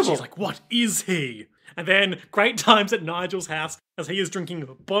impossible. And she's like, what is he? And then great times at Nigel's house as he is drinking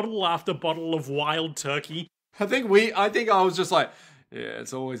bottle after bottle of wild turkey. I think I was just like, yeah,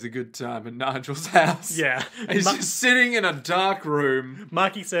 it's always a good time at Nigel's house. Yeah. He's just sitting in a dark room.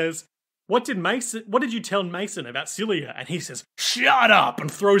 Marky says, what did you tell Mason about Celia? And he says, shut up,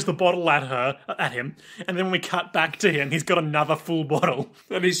 and throws the bottle at him. And then when we cut back to him, he's got another full bottle.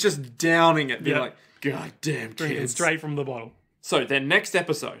 And he's just downing it, being like, God damn Drinking kids. straight from the bottle. So, their next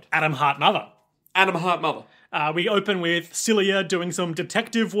episode. Adam Hart Mother. We open with Celia doing some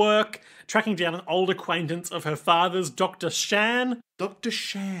detective work, tracking down an old acquaintance of her father's, Dr. Shan. Dr.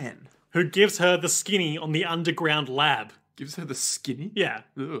 Shan. Who gives her the skinny on the underground lab. Gives her the skinny? Yeah.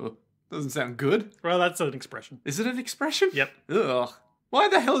 Ugh. Doesn't sound good. Well, that's an expression. Is it an expression? Yep. Ugh. Why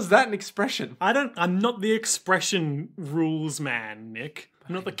the hell is that an expression? I'm not the expression rules man, Nick.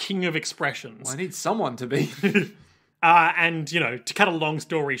 I'm not the king of expressions. Well, I need someone to be. And, to cut a long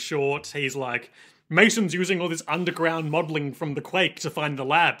story short, he's like, Mason's using all this underground modelling from the Quake to find the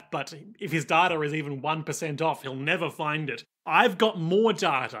lab, but if his data is even 1% off, he'll never find it. I've got more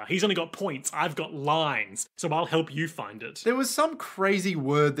data. He's only got points. I've got lines. So I'll help you find it. There was some crazy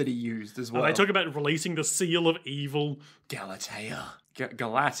word that he used as well. They talk about releasing the seal of evil. Galatea.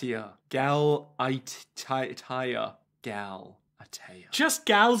 Galatea. Galatea. Galatea. Just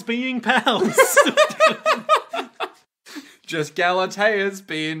gals being pals. Just Galateas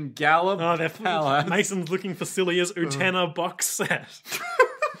being Gala. Mason's looking for Celia's Utena box set.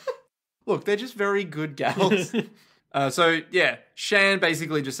 Look, they're just very good gals. Shan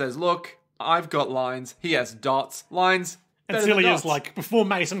basically just says, look, I've got lines. He has dots. Lines. And Better than Celia's not. like, before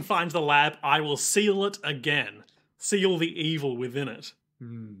Mason finds the lab, I will seal it again. Seal the evil within it.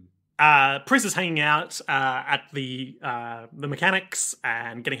 Pris is hanging out at the mechanics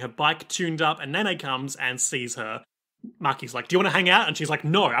and getting her bike tuned up, and Nene comes and sees her. Maki's like, do you want to hang out? And she's like,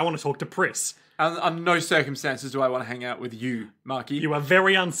 no, I want to talk to Pris. Under no circumstances do I want to hang out with you, Maki. You are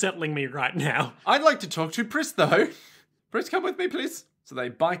very unsettling me right now. I'd like to talk to Pris, though. Pris, come with me, please. So they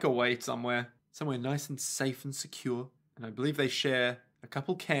bike away somewhere nice and safe and secure. And I believe they share a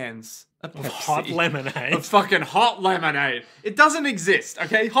couple cans of Pepsi. Hot lemonade. Of fucking hot lemonade. It doesn't exist,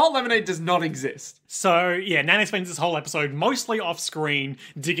 okay? Hot lemonade does not exist. So, yeah, Nana spends this whole episode mostly off-screen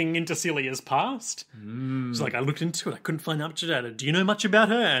digging into Celia's past. She's like, I looked into it, I couldn't find much about it. Do you know much about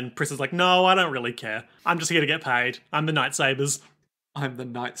her? And Pris is like, no, I don't really care. I'm just here to get paid. I'm the Night Sabers. I'm the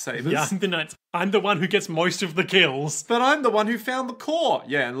Night Sabers. Yeah, I'm the one who gets most of the kills. But I'm the one who found the core.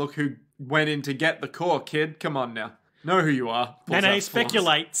 Yeah, and look who went in to get the core, kid. Come on now. Know who you are. Nene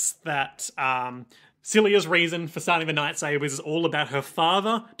speculates that Celia's reason for starting the Night Sabers is all about her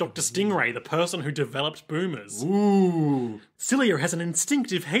father, Dr. Stingray, the person who developed boomers. Ooh. Celia has an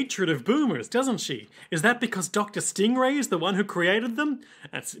instinctive hatred of boomers, doesn't she? Is that because Dr. Stingray is the one who created them?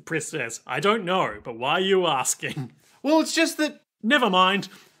 And Pris says, I don't know, but why are you asking? Well, it's just that... Never mind.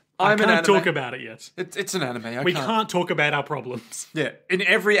 I can't talk about it yet. It's an anime. We can't talk about our problems. Yeah, in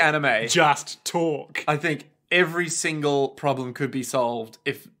every anime... Just talk. I think every single problem could be solved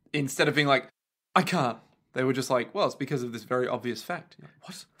if, instead of being like, I can't, they were just like, well, it's because of this very obvious fact. You're like,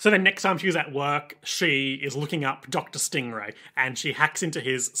 what? So then next time she's at work, she is looking up Dr. Stingray, and she hacks into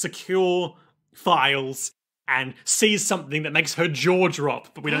his secure files and sees something that makes her jaw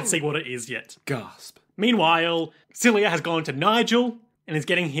drop, but we don't see what it is yet. Gasp. Meanwhile, Celia has gone to Nigel and is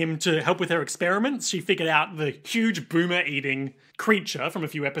getting him to help with her experiments. She figured out the huge boomer-eating creature from a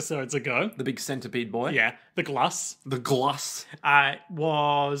few episodes ago. The big centipede boy. Yeah, the Glass. The Glass.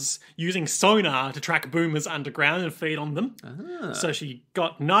 Was using sonar to track boomers underground and feed on them. Ah. So she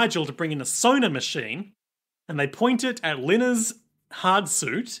got Nigel to bring in a sonar machine, and they point it at Lina's hard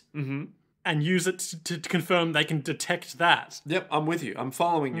suit and use it to confirm they can detect that. Yep, I'm with you. I'm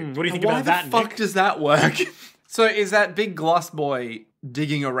following you. What do you think about that, Nick? Why the fuck does that work? So is that big Glass boy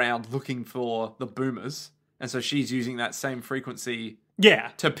digging around looking for the boomers? And so she's using that same frequency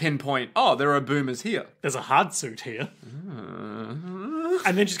to pinpoint, oh, there are boomers here. There's a hard suit here.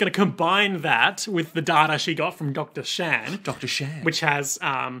 And then she's going to combine that with the data she got from Dr. Shan. Dr. Shan. Which has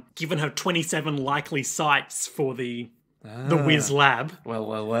given her 27 likely sites for the Wiz lab.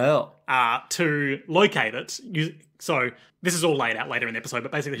 Well. To locate it. So this is all laid out later in the episode,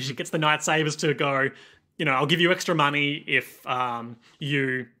 but basically she gets the Night Sabers to go, I'll give you extra money if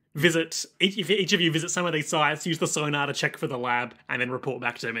you visit, if each of you visit some of these sites, use the sonar to check for the lab, and then report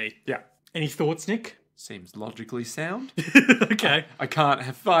back to me. Yeah. Any thoughts, Nick? Seems logically sound. Okay. I can't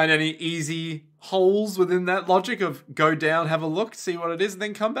find any easy holes within that logic of go down, have a look, see what it is, and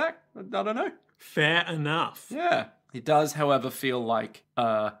then come back. I don't know. Fair enough. Yeah. It does, however, feel like,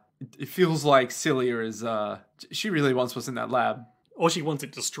 it feels like Celia is, she really wants what's in that lab. Or she wants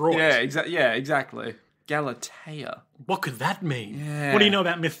it destroyed. Yeah, exactly. Galatea. What could that mean? Yeah. What do you know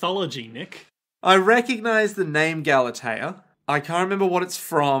about mythology, Nick? I recognize the name Galatea. I can't remember what it's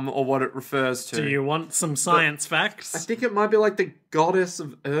from or what it refers to. Do you want some science facts? I think it might be like the goddess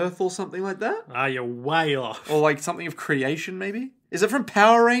of Earth or something like that. You're way off. Or like something of creation, maybe? Is it from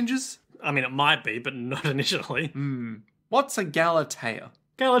Power Rangers? I mean, it might be, but not initially. What's a Galatea?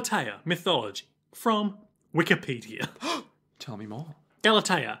 Galatea, mythology. From Wikipedia. Tell me more.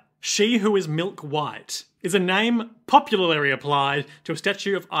 Galatea, she who is milk white, is a name popularly applied to a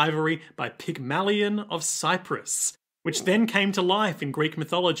statue of ivory by Pygmalion of Cyprus, which then came to life in Greek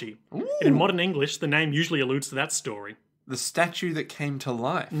mythology. In modern English, the name usually alludes to that story. The statue that came to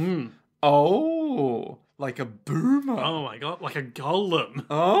life? Oh, like a boomer. Oh my god, like a golem.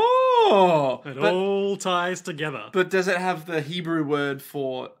 Oh! It all ties together. But does it have the Hebrew word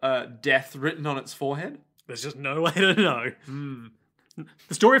for death written on its forehead? There's just no way to know.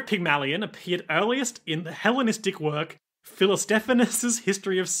 The story of Pygmalion appeared earliest in the Hellenistic work Philostephanus'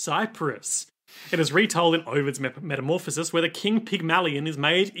 History of Cyprus. It is retold in Ovid's Metamorphosis, where the king Pygmalion is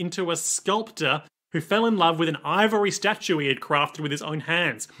made into a sculptor who fell in love with an ivory statue he had crafted with his own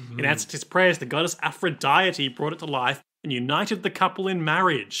hands. In answer to his prayers, the goddess Aphrodite brought it to life and united the couple in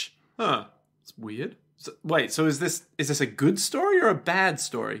marriage. Huh. It's weird. So is this a good story or a bad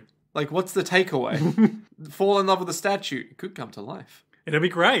story? Like, what's the takeaway? Fall in love with a statue. It could come to life. It'll be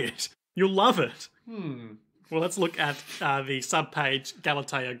great. You'll love it. Well, let's look at the subpage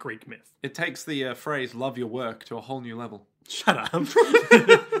Galatea Greek myth. It takes the phrase love your work to a whole new level. Shut up.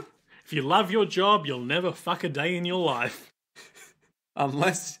 If you love your job, you'll never fuck a day in your life.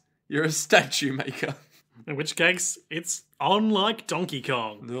 Unless you're a statue maker. In which case, it's on like Donkey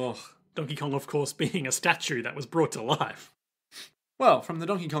Kong. Ugh. Donkey Kong, of course, being a statue that was brought to life. Well, from the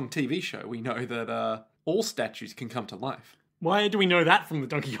Donkey Kong TV show, we know that all statues can come to life. Why do we know that from the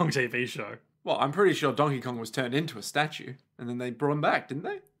Donkey Kong TV show? Well, I'm pretty sure Donkey Kong was turned into a statue, and then they brought him back, didn't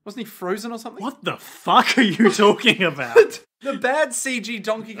they? Wasn't he frozen or something? What the fuck are you talking about? The bad CG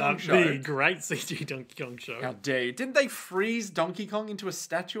Donkey Kong show. The great CG Donkey Kong show. How dare you. Didn't they freeze Donkey Kong into a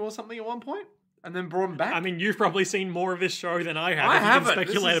statue or something at one point? And then brought him back? I mean, you've probably seen more of this show than I have. I if you haven't. can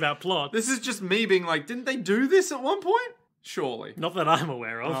speculate about plot. This is just me being like, didn't they do this at one point? Surely. Not that I'm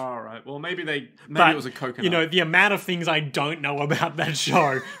aware of. Alright, well maybe it was a coconut. You know, the amount of things I don't know about that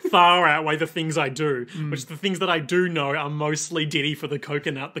show far outweigh the things I do. Which the things that I do know are mostly Diddy for the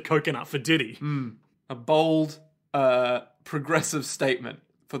coconut for Diddy. A bold, progressive statement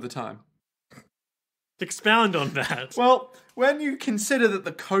for the time. Expound on that. Well, when you consider that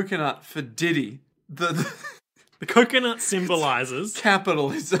the coconut for Diddy, the coconut symbolizes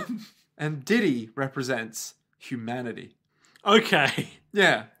capitalism, and Diddy represents humanity. Okay.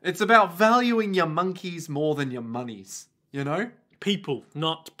 Yeah, it's about valuing your monkeys more than your monies, you know? People,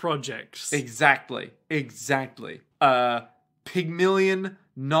 not projects. Exactly. Pygmalion,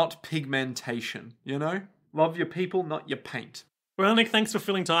 not pigmentation, you know? Love your people, not your paint. Well, Nick, thanks for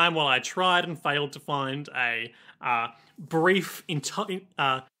filling time while I tried and failed to find a brief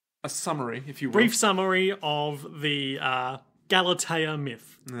a summary, if you will. Brief summary of the Galatea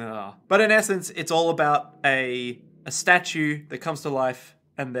myth. Yeah. But in essence, it's all about a statue that comes to life,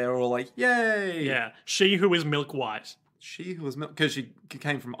 and they're all like, yay! Yeah. She who is milk white. She who was milk... Because she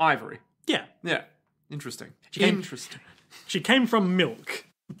came from ivory. Yeah. Yeah. Interesting. She came from milk.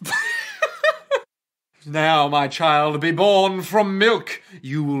 Now, my child, be born from milk.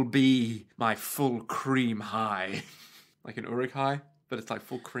 You will be my full cream high. Like an Uruk high, but it's like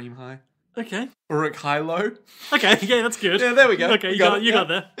full cream high. Okay. Uruk high low. Okay, yeah, that's good. Yeah, there we go. Okay, you got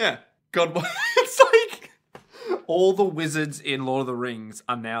there. Yeah. God, it's like all the wizards in Lord of the Rings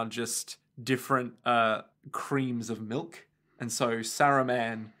are now just different creams of milk. And so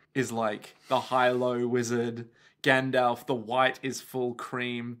Saruman is like the high-low wizard. Gandalf the white is full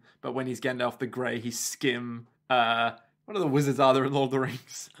cream, but when he's Gandalf the grey, he's skim. What other wizards are there in Lord of the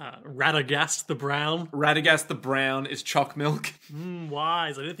Rings? Radagast the brown. Radagast the brown is choc milk.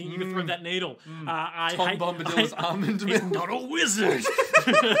 Wise. I didn't think you could throw that needle. Tom Bombadil's almond milk. He's not a wizard.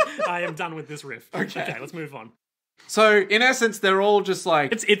 I am done with this riff. Okay, let's move on. So, in essence, they're all just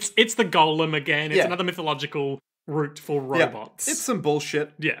like... It's the golem again. It's another mythological root for robots. It's some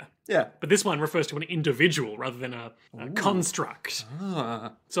bullshit. Yeah. Yeah. But this one refers to an individual rather than a construct.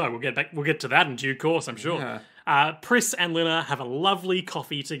 So we'll get to that in due course, I'm sure. Yeah. Pris and Lina have a lovely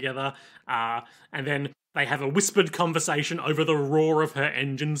coffee together, and then they have a whispered conversation over the roar of her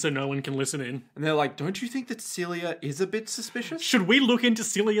engine so no one can listen in. And they're like, don't you think that Celia is a bit suspicious? Should we look into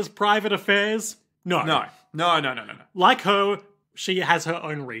Celia's private affairs? No. No. Like her, she has her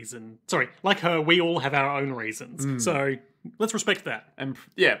own reason. Sorry, like her, we all have our own reasons. So let's respect that. And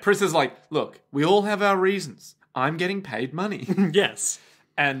yeah, Pris is like, look, we all have our reasons. I'm getting paid money. Yes.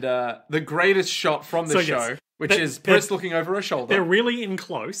 And the greatest shot from the show, which is Pris looking over her shoulder. They're really in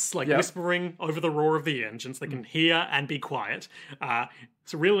close, like whispering over the roar of the engines. They can hear and be quiet.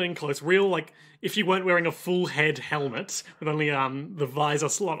 So real in close, real like if you weren't wearing a full head helmet with only the visor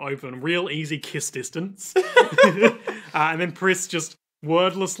slot open, real easy kiss distance. And then Pris just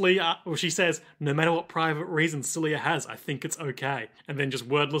wordlessly, she says, no matter what private reasons Celia has, I think it's okay. And then just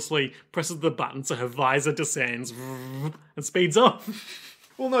wordlessly presses the button so her visor descends and speeds up.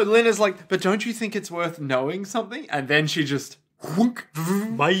 Well, no, Lena's like, but don't you think it's worth knowing something? And then she just...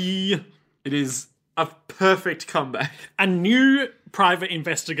 Bye. It is a perfect comeback. A new private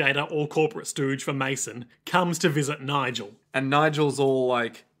investigator or corporate stooge for Mason comes to visit Nigel. And Nigel's all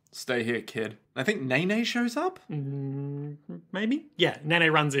like, stay here, kid. I think Nene shows up? Maybe? Yeah,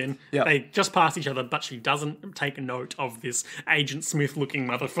 Nene runs in. Yep. They just pass each other, but she doesn't take note of this Agent Smith-looking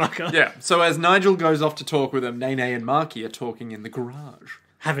motherfucker. Yeah, so as Nigel goes off to talk with him, Nene and Marky are talking in the garage.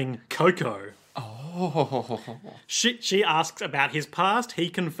 Having cocoa. Oh. She asks about his past. He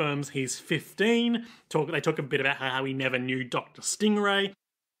confirms he's 15. They talk a bit about how he never knew Dr. Stingray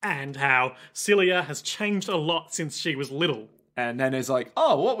and how Celia has changed a lot since she was little. And Nene's like,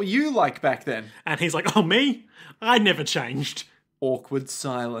 oh, what were you like back then? And he's like, oh, me? I never changed. Awkward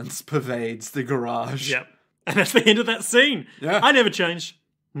silence pervades the garage. Yep. And that's the end of that scene. Yeah. I never changed.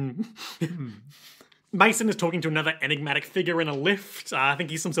 Mason is talking to another enigmatic figure in a lift. I think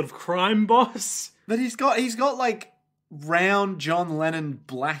he's some sort of crime boss. But he's got like round John Lennon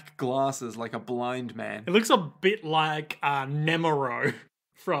black glasses like a blind man. It looks a bit like Nemero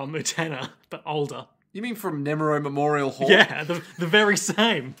from Utena, but older. You mean from Nemero Memorial Hall? Yeah, the very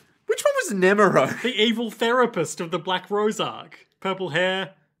same. Which one was Nemero? The evil therapist of the Black Rose arc. Purple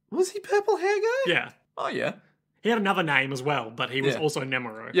hair. Was he purple hair guy? Yeah. Oh, yeah. He had another name as well, but he was also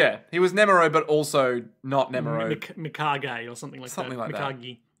Nemero. Yeah, he was Nemero, but also not Nemero. Mikage or something like that. Something like that.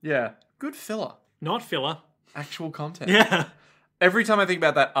 Mikage. Yeah. Good filler. Not filler. Actual content. Yeah. Every time I think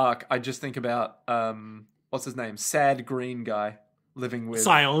about that arc, I just think about, what's his name? Sad green guy living with...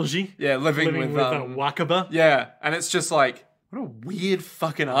 Saionji. Yeah, living with Wakaba. Yeah, and it's just like, what a weird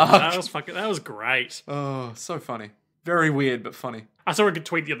fucking arc. That was great. Oh, so funny. Very weird, but funny. I saw a good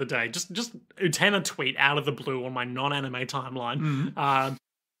tweet the other day. Just Utena tweet out of the blue on my non-anime timeline.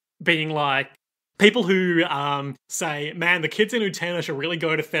 Being like, people who say, man, the kids in Utena should really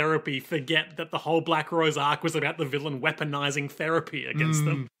go to therapy, forget that the whole Black Rose arc was about the villain weaponizing therapy against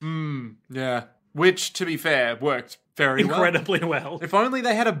them. Yeah. Which, to be fair, worked very incredibly well. If only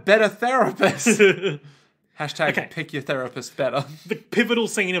they had a better therapist. Hashtag pick your therapist better. The pivotal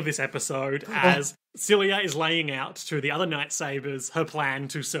scene of this episode as Celia is laying out to the other Night Sabers her plan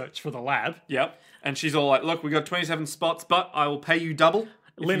to search for the lab. Yep. And she's all like, look, we got 27 spots, but I will pay you double.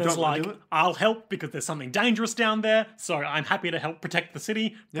 Lena's like, I'll help because there's something dangerous down there, so I'm happy to help protect the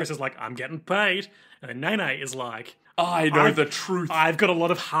city. Chris is like, I'm getting paid. And then Nene is like, I know the truth. I've got a lot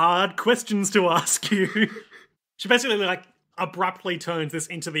of hard questions to ask you. She basically like abruptly turns this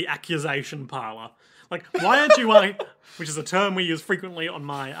into the accusation parlor. Like, why aren't you which is a term we use frequently on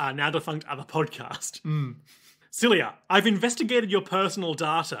my now defunct other podcast. Celia, I've investigated your personal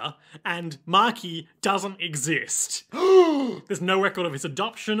data, and Marky doesn't exist. There's no record of his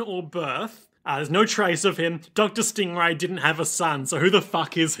adoption or birth. There's no trace of him. Dr. Stingray didn't have a son, so who the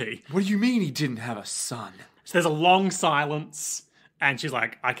fuck is he? What do you mean he didn't have a son? So there's a long silence, and she's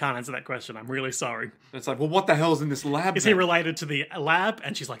like, I can't answer that question. I'm really sorry. And it's like, well, what the hell's in this lab? Is he related to the lab?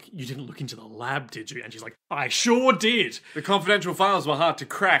 And she's like, you didn't look into the lab, did you? And she's like, I sure did. The confidential files were hard to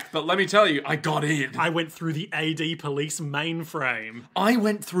crack, but let me tell you, I got in. I went through the AD police mainframe. I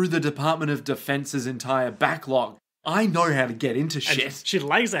went through the Department of Defense's entire backlog. I know how to get into shit. And she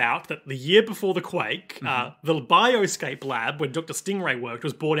lays out that the year before the quake, the Bioscape lab where Dr. Stingray worked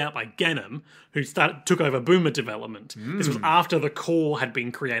was bought out by Ganem, who took over Boomer development. This was after the core had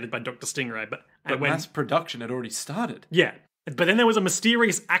been created by Dr. Stingray. But mass production had already started. Yeah. But then there was a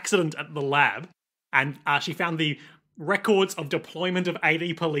mysterious accident at the lab, and she found the records of deployment of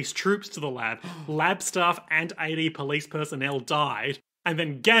AD police troops to the lab. Lab staff and AD police personnel died. And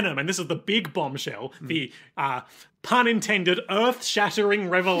then Ganem, and this is the big bombshell, the pun intended earth-shattering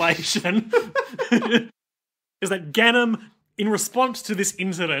revelation, is that Ganem, in response to this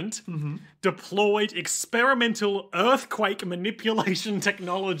incident, deployed experimental earthquake manipulation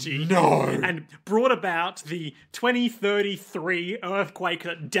technology and brought about the 2033 earthquake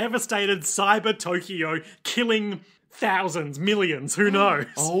that devastated Cyber Tokyo, killing thousands, millions, who knows?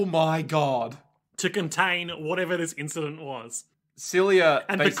 Oh my god. To contain whatever this incident was. Celia,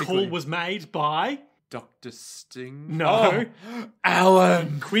 and the call was made by Dr. Sting. No,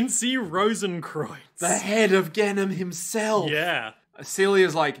 Alan Quincy Rosenkreutz, the head of Ganem himself. Yeah,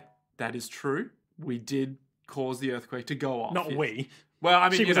 Celia's like, that is true. We did cause the earthquake to go off. Not we. Well, I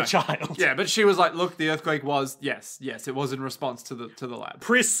mean, she was a child. Yeah, but she was like, look, the earthquake was yes, it was in response to the lab.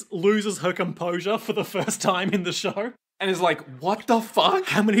 Pris loses her composure for the first time in the show. And is like, what the fuck?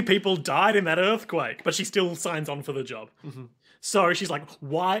 How many people died in that earthquake? But she still signs on for the job. So she's like,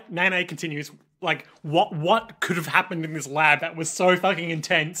 why? Nene continues, like, what could have happened in this lab that was so fucking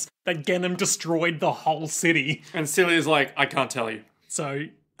intense that Ganem destroyed the whole city? And Celia's like, I can't tell you. So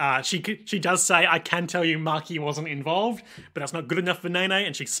she does say, I can tell you Marky wasn't involved, but that's not good enough for Nene,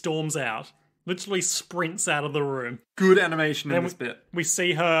 and she storms out. Literally sprints out of the room. Good animation in this bit. We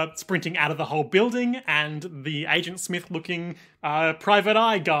see her sprinting out of the whole building, and the Agent Smith-looking private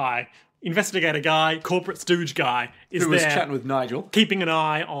eye guy, investigator guy, corporate stooge guy, is who there. Was chatting with Nigel. Keeping an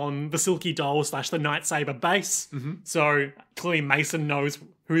eye on the Silky Doll / the Night Saber base. So clearly Mason knows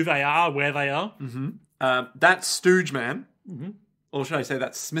who they are, where they are. That stooge man, or should I say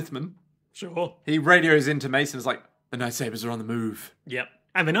that Smithman? Sure. He radios into Mason, is like, the Night Sabers are on the move. Yep.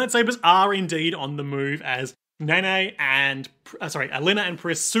 And the Night Sabers are indeed on the move as Nene and, Alina and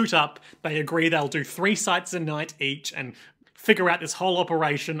Pris suit up. They agree they'll do 3 sites a night each and figure out this whole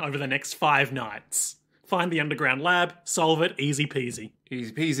operation over the next 5 nights. Find the underground lab, solve it, easy peasy.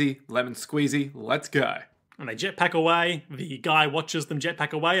 Easy peasy, lemon squeezy, let's go. and they jetpack away. The guy watches them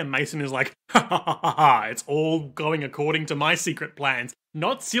jetpack away, and Mason is like, ha ha ha ha ha, it's all going according to my secret plans.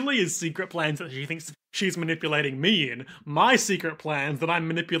 Not Celia's secret plans that she thinks she's manipulating me in. My secret plans that I'm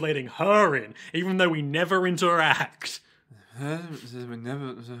manipulating her in, even though we never interact. Well,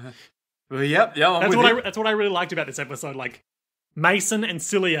 yep, that's what I really liked about this episode. Like, Mason and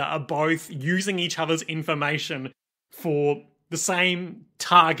Celia are both using each other's information for the same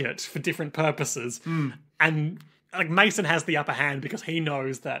target for different purposes. And like Mason has the upper hand because he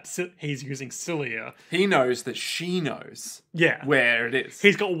knows that he's using Celia. He knows that she knows where it is.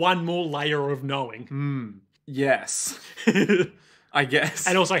 He's got one more layer of knowing. Yes. I guess.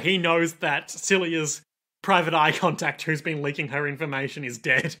 And also he knows that Celia's private eye contact who's been leaking her information is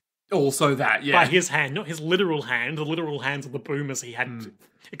dead. Also that, yeah. By his hand, not his literal hand. The literal hands of the boomers he had to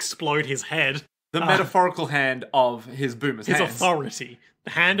explode his head. The metaphorical hand of his boomer's his hands. Authority.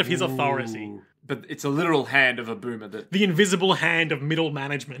 The hand of his authority. But it's a literal hand of a boomer. The invisible hand of middle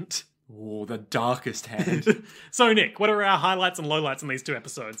management. Oh, the darkest hand. So, Nick, what are our highlights and lowlights in these 2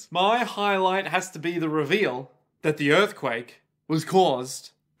 episodes? My highlight has to be the reveal that the earthquake was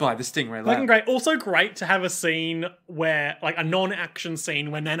caused by the Stingray lab. Fucking great. Also great to have a scene where, like, a non-action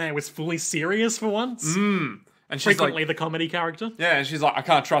scene where Nene was fully serious for once. And she's frequently like, the comedy character. Yeah, and she's like, I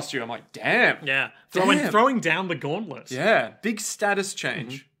can't trust you. I'm like, damn. Yeah. Throwing down the gauntlet. Yeah. Big status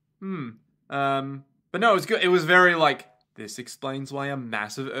change. But no, it was good. It was very like, this explains why a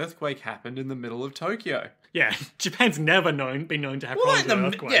massive earthquake happened in the middle of Tokyo. Yeah. Japan's never been known to have problems with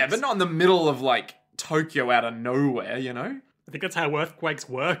earthquakes. Yeah, but not in the middle of like Tokyo out of nowhere, you know? I think that's how earthquakes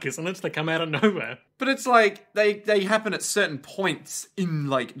work, isn't it? They come out of nowhere. But it's like, they happen at certain points in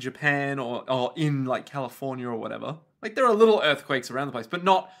like Japan or in like California or whatever. Like there are little earthquakes around the place, but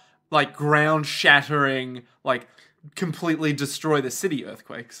not like ground shattering, like completely destroy the city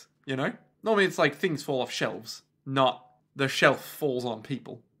earthquakes, you know? Normally it's like things fall off shelves, not the shelf falls on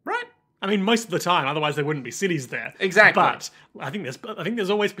people, right? I mean, most of the time, otherwise there wouldn't be cities there. Exactly. But I think there's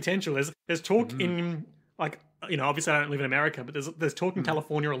always potential. There's talk in, like, you know, obviously I don't live in America, but there's talk in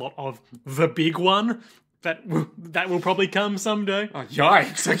California a lot of the big one that will probably come someday. Oh,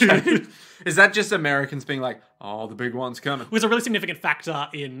 yikes! Okay. Is that just Americans being like, oh, the big one's coming? It was a really significant factor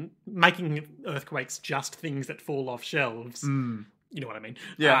in making earthquakes just things that fall off shelves. You know what I mean?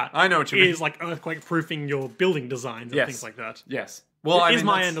 Yeah, I know what you mean. Is like earthquake-proofing your building designs and things like that. Yes. Well, it is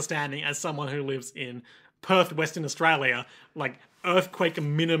my understanding as someone who lives in Perth, Western Australia, like earthquake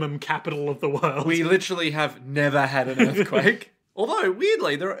minimum capital of the world. We literally have never had an earthquake. Although,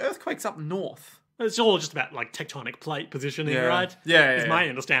 weirdly, there are earthquakes up north. It's all just about like tectonic plate positioning, right? Yeah. Is my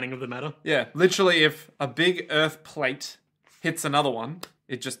understanding of the matter. Yeah, literally, if a big earth plate hits another one,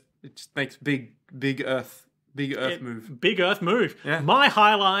 it just makes big earth move. Big Earth move. Yeah. My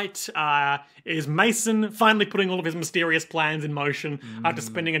highlight is Mason finally putting all of his mysterious plans in motion after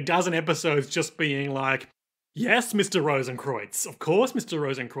spending a dozen episodes just being like, yes, Mr. Rosenkreutz. Of course, Mr.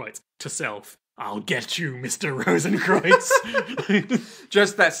 Rosenkreutz. To self, I'll get you, Mr. Rosenkreutz.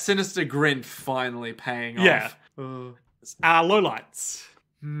 Just that sinister grin finally paying off. Yeah. Lowlights.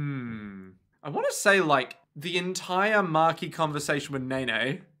 I want to say, like, the entire Marky conversation with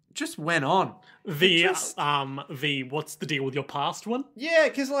Nene just went on. The what's the deal with your past one? Yeah,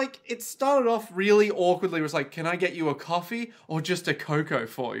 because, like, it started off really awkwardly. It was like, can I get you a coffee or just a cocoa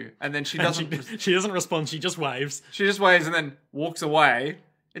for you? And then she doesn't... She doesn't respond. She just waves. She just waves and then walks away.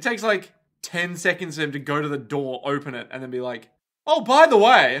 It takes, like, 10 seconds for him to go to the door, open it, and then be like, oh, by the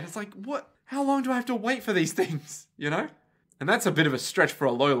way. And it's like, what? How long do I have to wait for these things? You know? And that's a bit of a stretch for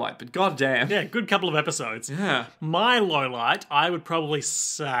a lowlight, but goddamn. Yeah, good couple of episodes. Yeah. My lowlight, I would probably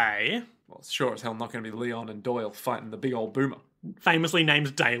say... Well, sure as hell not going to be Leon and Doyle fighting the big old boomer. Famously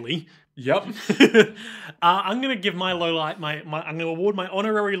named Daily. Yep. I'm going to give my lowlight, I'm going to award my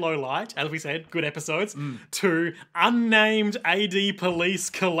honorary lowlight, as we said, good episodes, to unnamed AD police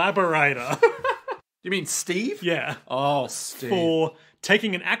collaborator. You mean Steve? Yeah. Oh, Steve. For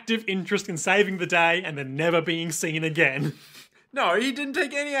taking an active interest in saving the day and then never being seen again. No, he didn't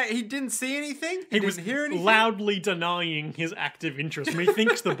he didn't see anything? He didn't hear anything? Loudly denying his active interest.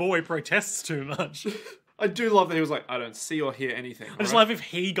 Methinks the boy protests too much. I do love that he was like, I don't see or hear anything. I just love if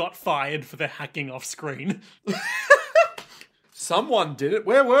he got fired for the hacking off screen. Someone did it.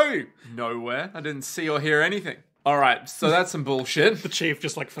 Where were you? Nowhere. I didn't see or hear anything. All right, so that's some bullshit. The chief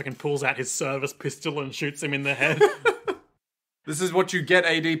just like fucking pulls out his service pistol and shoots him in the head. This is what you get,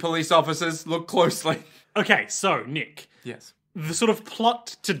 AD police officers. Look closely. Okay, so, Nick. Yes. The sort of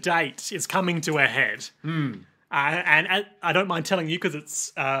plot to date is coming to a head. And I don't mind telling you because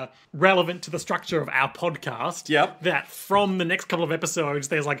it's relevant to the structure of our podcast. Yep. That from the next couple of episodes,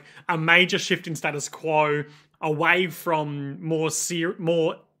 there's like a major shift in status quo away from more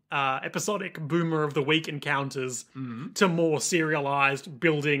episodic Boomer of the Week encounters to more serialized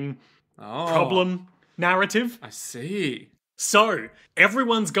building problem narrative. I see. So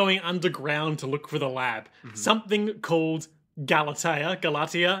everyone's going underground to look for the lab. Something called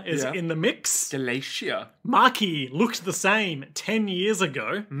Galatea is in the mix. Galatia. Marky looked the same 10 years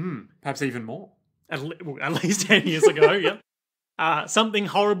ago. Perhaps even more. At least 10 years ago, yep. Something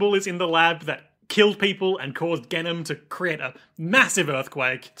horrible is in the lab that killed people and caused Genom to create a massive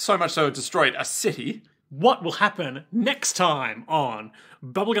earthquake. So much so it destroyed a city. What will happen next time on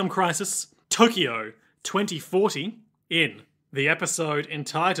Bubblegum Crisis Tokyo 2040 in the episode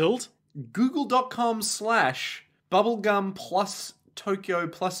entitled Google.com/bubblegum plus Tokyo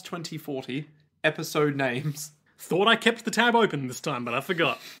plus 2040 episode names. Thought I kept the tab open this time, but I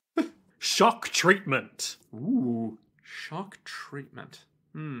forgot. Shock treatment. Ooh, shock treatment.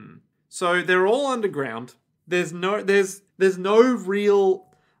 So they're all underground. There's no real.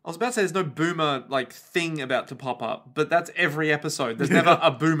 I was about to say there's no Boomer like thing about to pop up, but that's every episode. There's never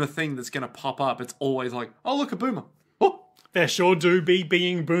a Boomer thing that's gonna pop up. It's always like, oh look, a Boomer. Oh, There sure do be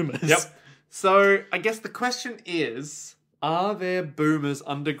being boomers. yep. So I guess the question is, are there Boomers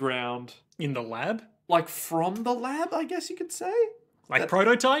underground? In the lab? Like from the lab, I guess you could say? Like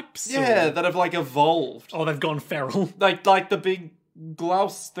prototypes? Yeah, Or- that have like evolved. Oh, they've gone feral. Like the big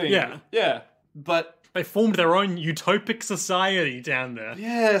grouse thing. Yeah. Yeah. But They formed their own utopic society down there.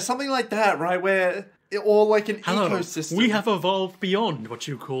 yeah, something like that, right? Where or like an Hello, ecosystem. we have evolved beyond what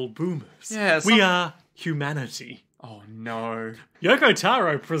you call boomers. Yeah, we are humanity. Oh no. Yoko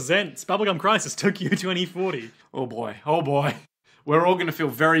Taro presents Bubblegum Crisis Tokyo 2040. Oh boy. Oh boy. We're all gonna feel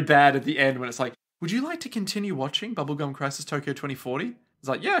very bad at the end when it's like, would you like to continue watching Bubblegum Crisis Tokyo 2040? It's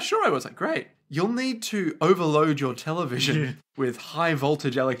like, yeah, sure I was. Like, great. You'll need to overload your television with high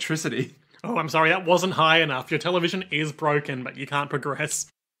voltage electricity. Oh, I'm sorry, that wasn't high enough. Your television is broken, but you can't progress.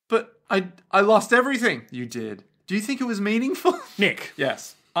 But I lost everything. You did. Do you think it was meaningful? Nick.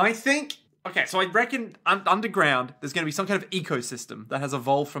 Yes. I think... Okay, so I reckon underground, there's going to be some kind of ecosystem that has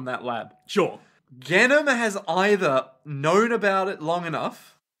evolved from that lab. Sure. Genom has either known about it long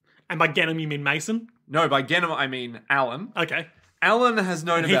enough... And by Genom you mean Mason? No, by Genom I mean Alan. Okay. Alan has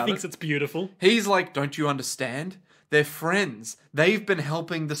known He about thinks it. it's beautiful. He's like, don't you understand? They're friends. They've been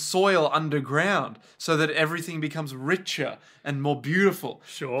helping the soil underground so that everything becomes richer and more beautiful.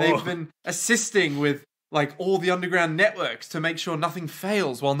 Sure. They've been assisting with like all the underground networks to make sure nothing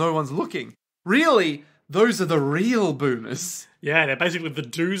fails while no one's looking. Really, those are the real boomers. Yeah, they're basically the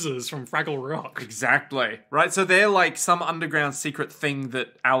doozers from Fraggle Rock. Exactly. Right? So they're like some underground secret thing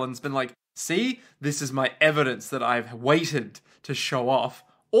that Alan's been like, see, this is my evidence that I've waited to show off.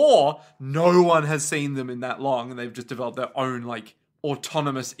 Or no one has seen them in that long and they've just developed their own like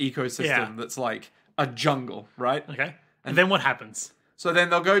autonomous ecosystem that's like a jungle, right? Okay. And then what happens? So then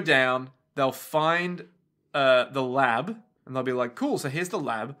they'll go down, they'll find the lab, and they'll be like, cool, so here's the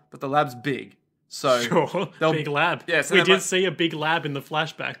lab, but the lab's big. So Sure. Big lab. Yeah, so we they did might- see a big lab in the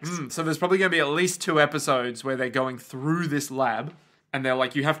flashbacks. So there's probably going to be at least 2 episodes where they're going through this lab, and they're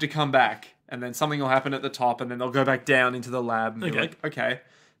like, you have to come back, and then something will happen at the top, and then they'll go back down into the lab, and be Okay. like, okay,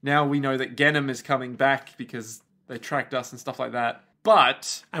 now we know that Genom is coming back because they tracked us and stuff like that.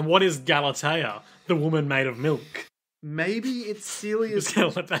 But And what is Galatea, the woman made of milk? maybe it's Celia's... Just gonna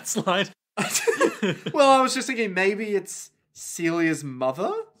let that slide. Well, I was just thinking maybe it's Celia's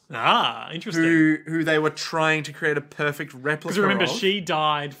mother, Ah, interesting. who they were trying to create a perfect replica Because remember, of. she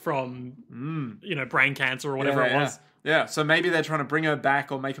died from, brain cancer or whatever it was. Yeah, so maybe they're trying to bring her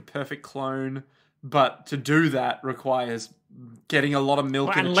back or make a perfect clone, but to do that requires getting a lot of milk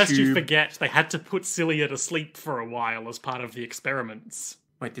Well, in a unless you tube. forget, they had to put Celia to sleep for a while as part of the experiments.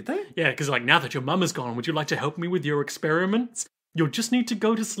 Wait, did they? Yeah, because now that your mum is gone, would you like to help me with your experiments? You'll just need to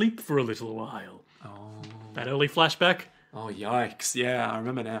go to sleep for a little while. Oh. That early flashback. Oh, yikes. Yeah, I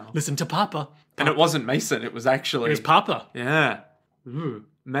remember now. Listen to Papa. And it wasn't Mason, it was actually... It was Papa. Yeah. Ooh.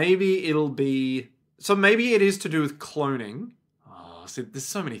 Maybe it'll be... So maybe it is to do with cloning. Oh, see, there's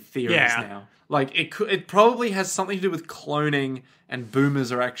so many theories now. Like, it probably has something to do with cloning, and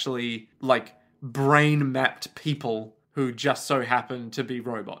boomers are actually, like, brain-mapped people who just so happen to be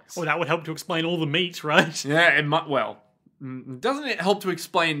robots. Well, that would help to explain all the meat, right? Yeah, it might... Well, doesn't it help to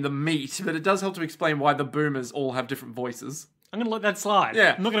explain the meat, but it does help to explain why the boomers all have different voices. I'm going to let that slide.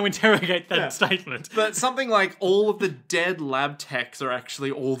 Yeah. I'm not going to interrogate that statement. But something like all of the dead lab techs are actually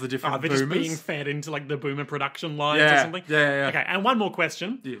all the different They're boomers. just being fed into like the boomer production lines Yeah, or something. yeah. Okay, and one more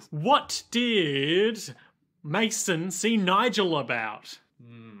question. Yes. What did Mason see Nigel about?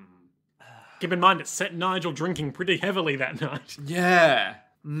 Keep in mind, it set Nigel drinking pretty heavily that night. Yeah.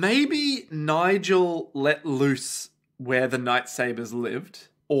 Maybe Nigel let loose where the Night Sabers lived,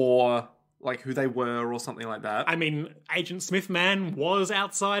 or like who they were, or something like that. I mean, Agent Smithman was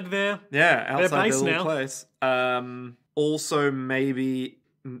outside there. Yeah, outside base their little now. place. Also, maybe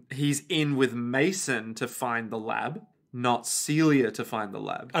he's in with Mason to find the lab, not Celia to find the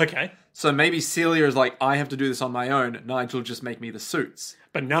lab. Okay. So maybe Celia is like, I have to do this on my own. Nigel, just make me the suits.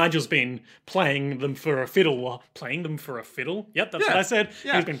 But Nigel's been playing them for a fiddle. Playing them for a fiddle? Yep, that's what I said.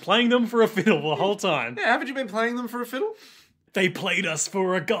 Yeah. He's been playing them for a fiddle the whole time. Yeah, haven't you been playing them for a fiddle? They played us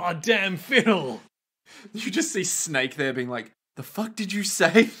for a goddamn fiddle. You just see Snake there being like, the fuck did you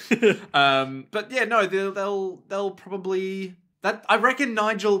say? But yeah, no, they'll probably... I reckon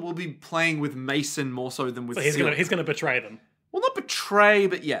Nigel will be playing with Mason more so than with Celia. He's gonna betray them. Well, not betray,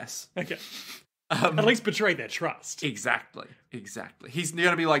 but yes. Okay. At least betray their trust. Exactly. He's going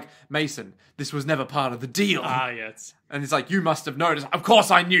to be like, Mason, this was never part of the deal. Yes. And he's like, you must have noticed. Of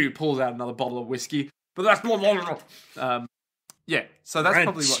course I knew. Pulls out another bottle of whiskey. But that's... yeah, so that's Wrench.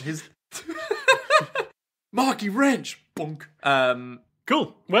 probably what his... Marky Wrench! Bonk.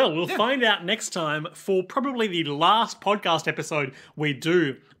 Cool. Well, we'll find out next time for probably the last podcast episode we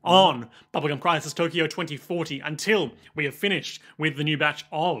do on Bubblegum Crisis Tokyo 2040 until we have finished with the new batch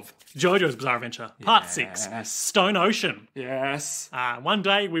of JoJo's Bizarre Adventure Part 6, Stone Ocean. Yes. One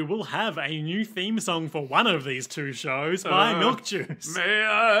day we will have a new theme song for one of these two shows by Milk Juice.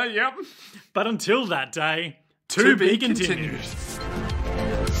 Yep. But until that day, to be continued.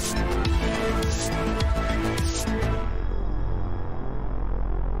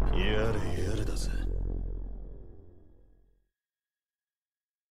やれやれだ